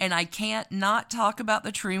 And I can't not talk about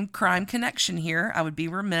the true crime connection here. I would be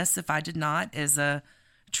remiss if I did not, as a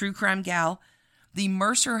true crime gal. The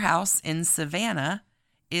Mercer House in Savannah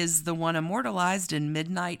is the one immortalized in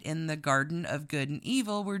Midnight in the Garden of Good and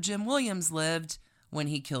Evil, where Jim Williams lived when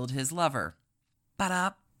he killed his lover.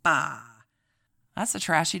 Ba-da-ba. That's a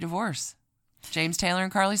trashy divorce. James Taylor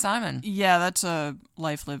and Carly Simon. Yeah, that's a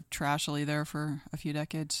life lived trashily there for a few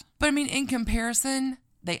decades. But I mean, in comparison,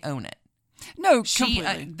 they own it. No,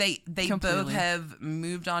 completely. They Completely. both have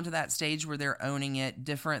moved on to that stage where they're owning it,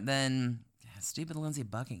 different than stupid Lindsey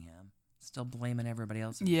Buckingham. Still blaming everybody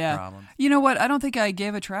else for the problem. You know what? I don't think I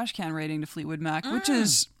gave a trash can rating to Fleetwood Mac, which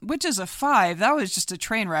is a 5. That was just a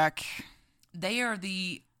train wreck. They are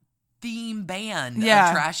the theme band of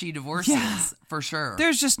Yeah. trashy divorces, Yeah. for sure.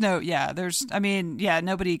 There's just nobody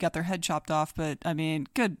got their head chopped off, but I mean,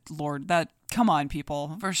 good Lord, come on,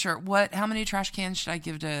 people. For sure. How many trash cans should I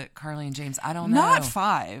give to Carly and James? I don't know. Not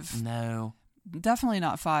 5. No. Definitely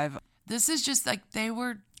not 5. This is just like they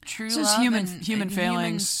were true It's just love human and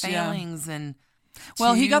failings. And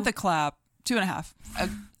Well, he got the clap. 2.5.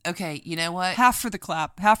 Okay, you know what? Half for the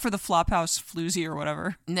clap, half for the Flophouse floozy or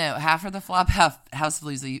whatever. No, half for the flop, half house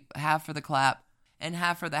floozy, half for the clap, and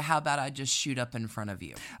half for the how about I just shoot up in front of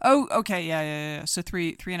you. Oh, okay, yeah. So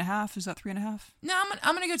 3.5. Is that 3.5? No,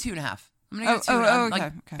 I'm gonna go 2.5. I'm gonna go 2.5. Okay,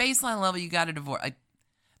 Like okay. baseline level, you got to divorce.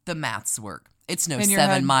 The maths work. It's no In your 7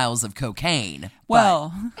 head. miles of cocaine.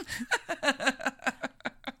 Well,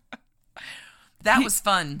 that was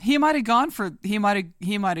fun. he might have gone for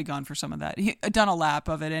some of that. He done a lap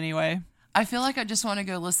of it anyway. I feel like I just want to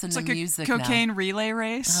go listen It's to like music a cocaine now. relay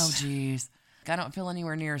race. Oh, jeez. I don't feel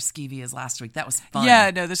anywhere near as skeevy as last week. That was fun. Yeah,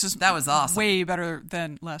 no, that was awesome. Way better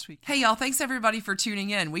than last week. Hey, y'all. Thanks, everybody, for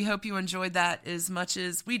tuning in. We hope you enjoyed that as much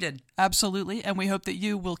as we did. Absolutely, and we hope that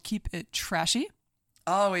you will keep it trashy.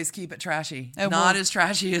 Always keep it trashy. And Not we'll- as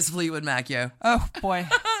trashy as Fleetwood Mac, yo. Oh, boy.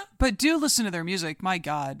 But do listen to their music. My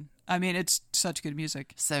God. I mean, it's such good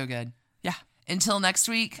music. So good. Yeah. Until next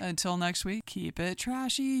week. Until next week, keep it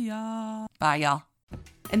trashy, y'all. Bye, y'all.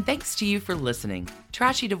 And thanks to you for listening.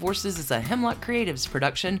 Trashy Divorces is a Hemlock Creatives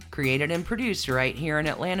production, created and produced right here in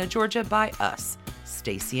Atlanta, Georgia by us,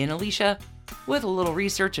 Stacy and Alicia, with a little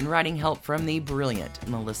research and writing help from the brilliant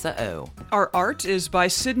Melissa O. Our art is by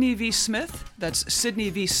Sydney V. Smith. That's Sydney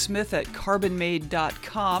V. Smith at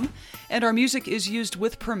carbonmade.com. And our music is used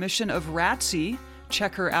with permission of Ratsy.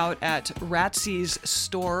 Check her out at Ratsy's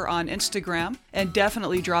store on Instagram. And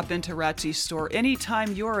definitely drop into Ratsy's store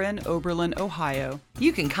anytime you're in Oberlin, Ohio.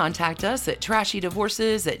 You can contact us at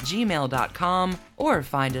trashydivorces@gmail.com or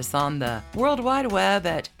find us on the World Wide Web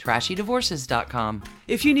at trashydivorces.com.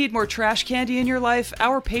 If you need more trash candy in your life,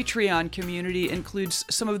 our Patreon community includes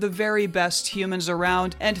some of the very best humans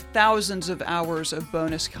around and thousands of hours of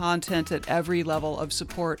bonus content at every level of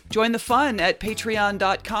support. Join the fun at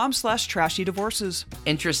patreon.com/trashydivorces.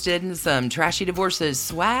 Interested in some Trashy Divorces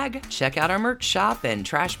swag? Check out our merch shop and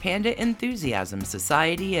Trash Panda Enthusiasm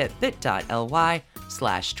Society at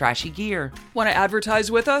bit.ly/trashygear. Want to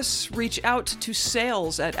advertise with us? Reach out to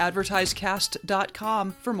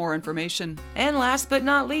sales@advertisecast.com for more information. And last but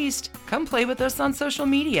not least, come play with us on social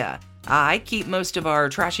media. I keep most of our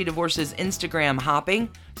Trashy Divorces Instagram hopping.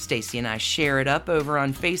 Stacy and I share it up over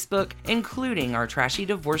on Facebook, including our Trashy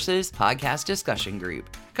Divorces podcast discussion group.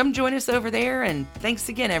 Come join us over there, and thanks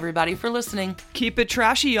again, everybody, for listening. Keep it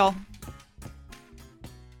trashy, y'all.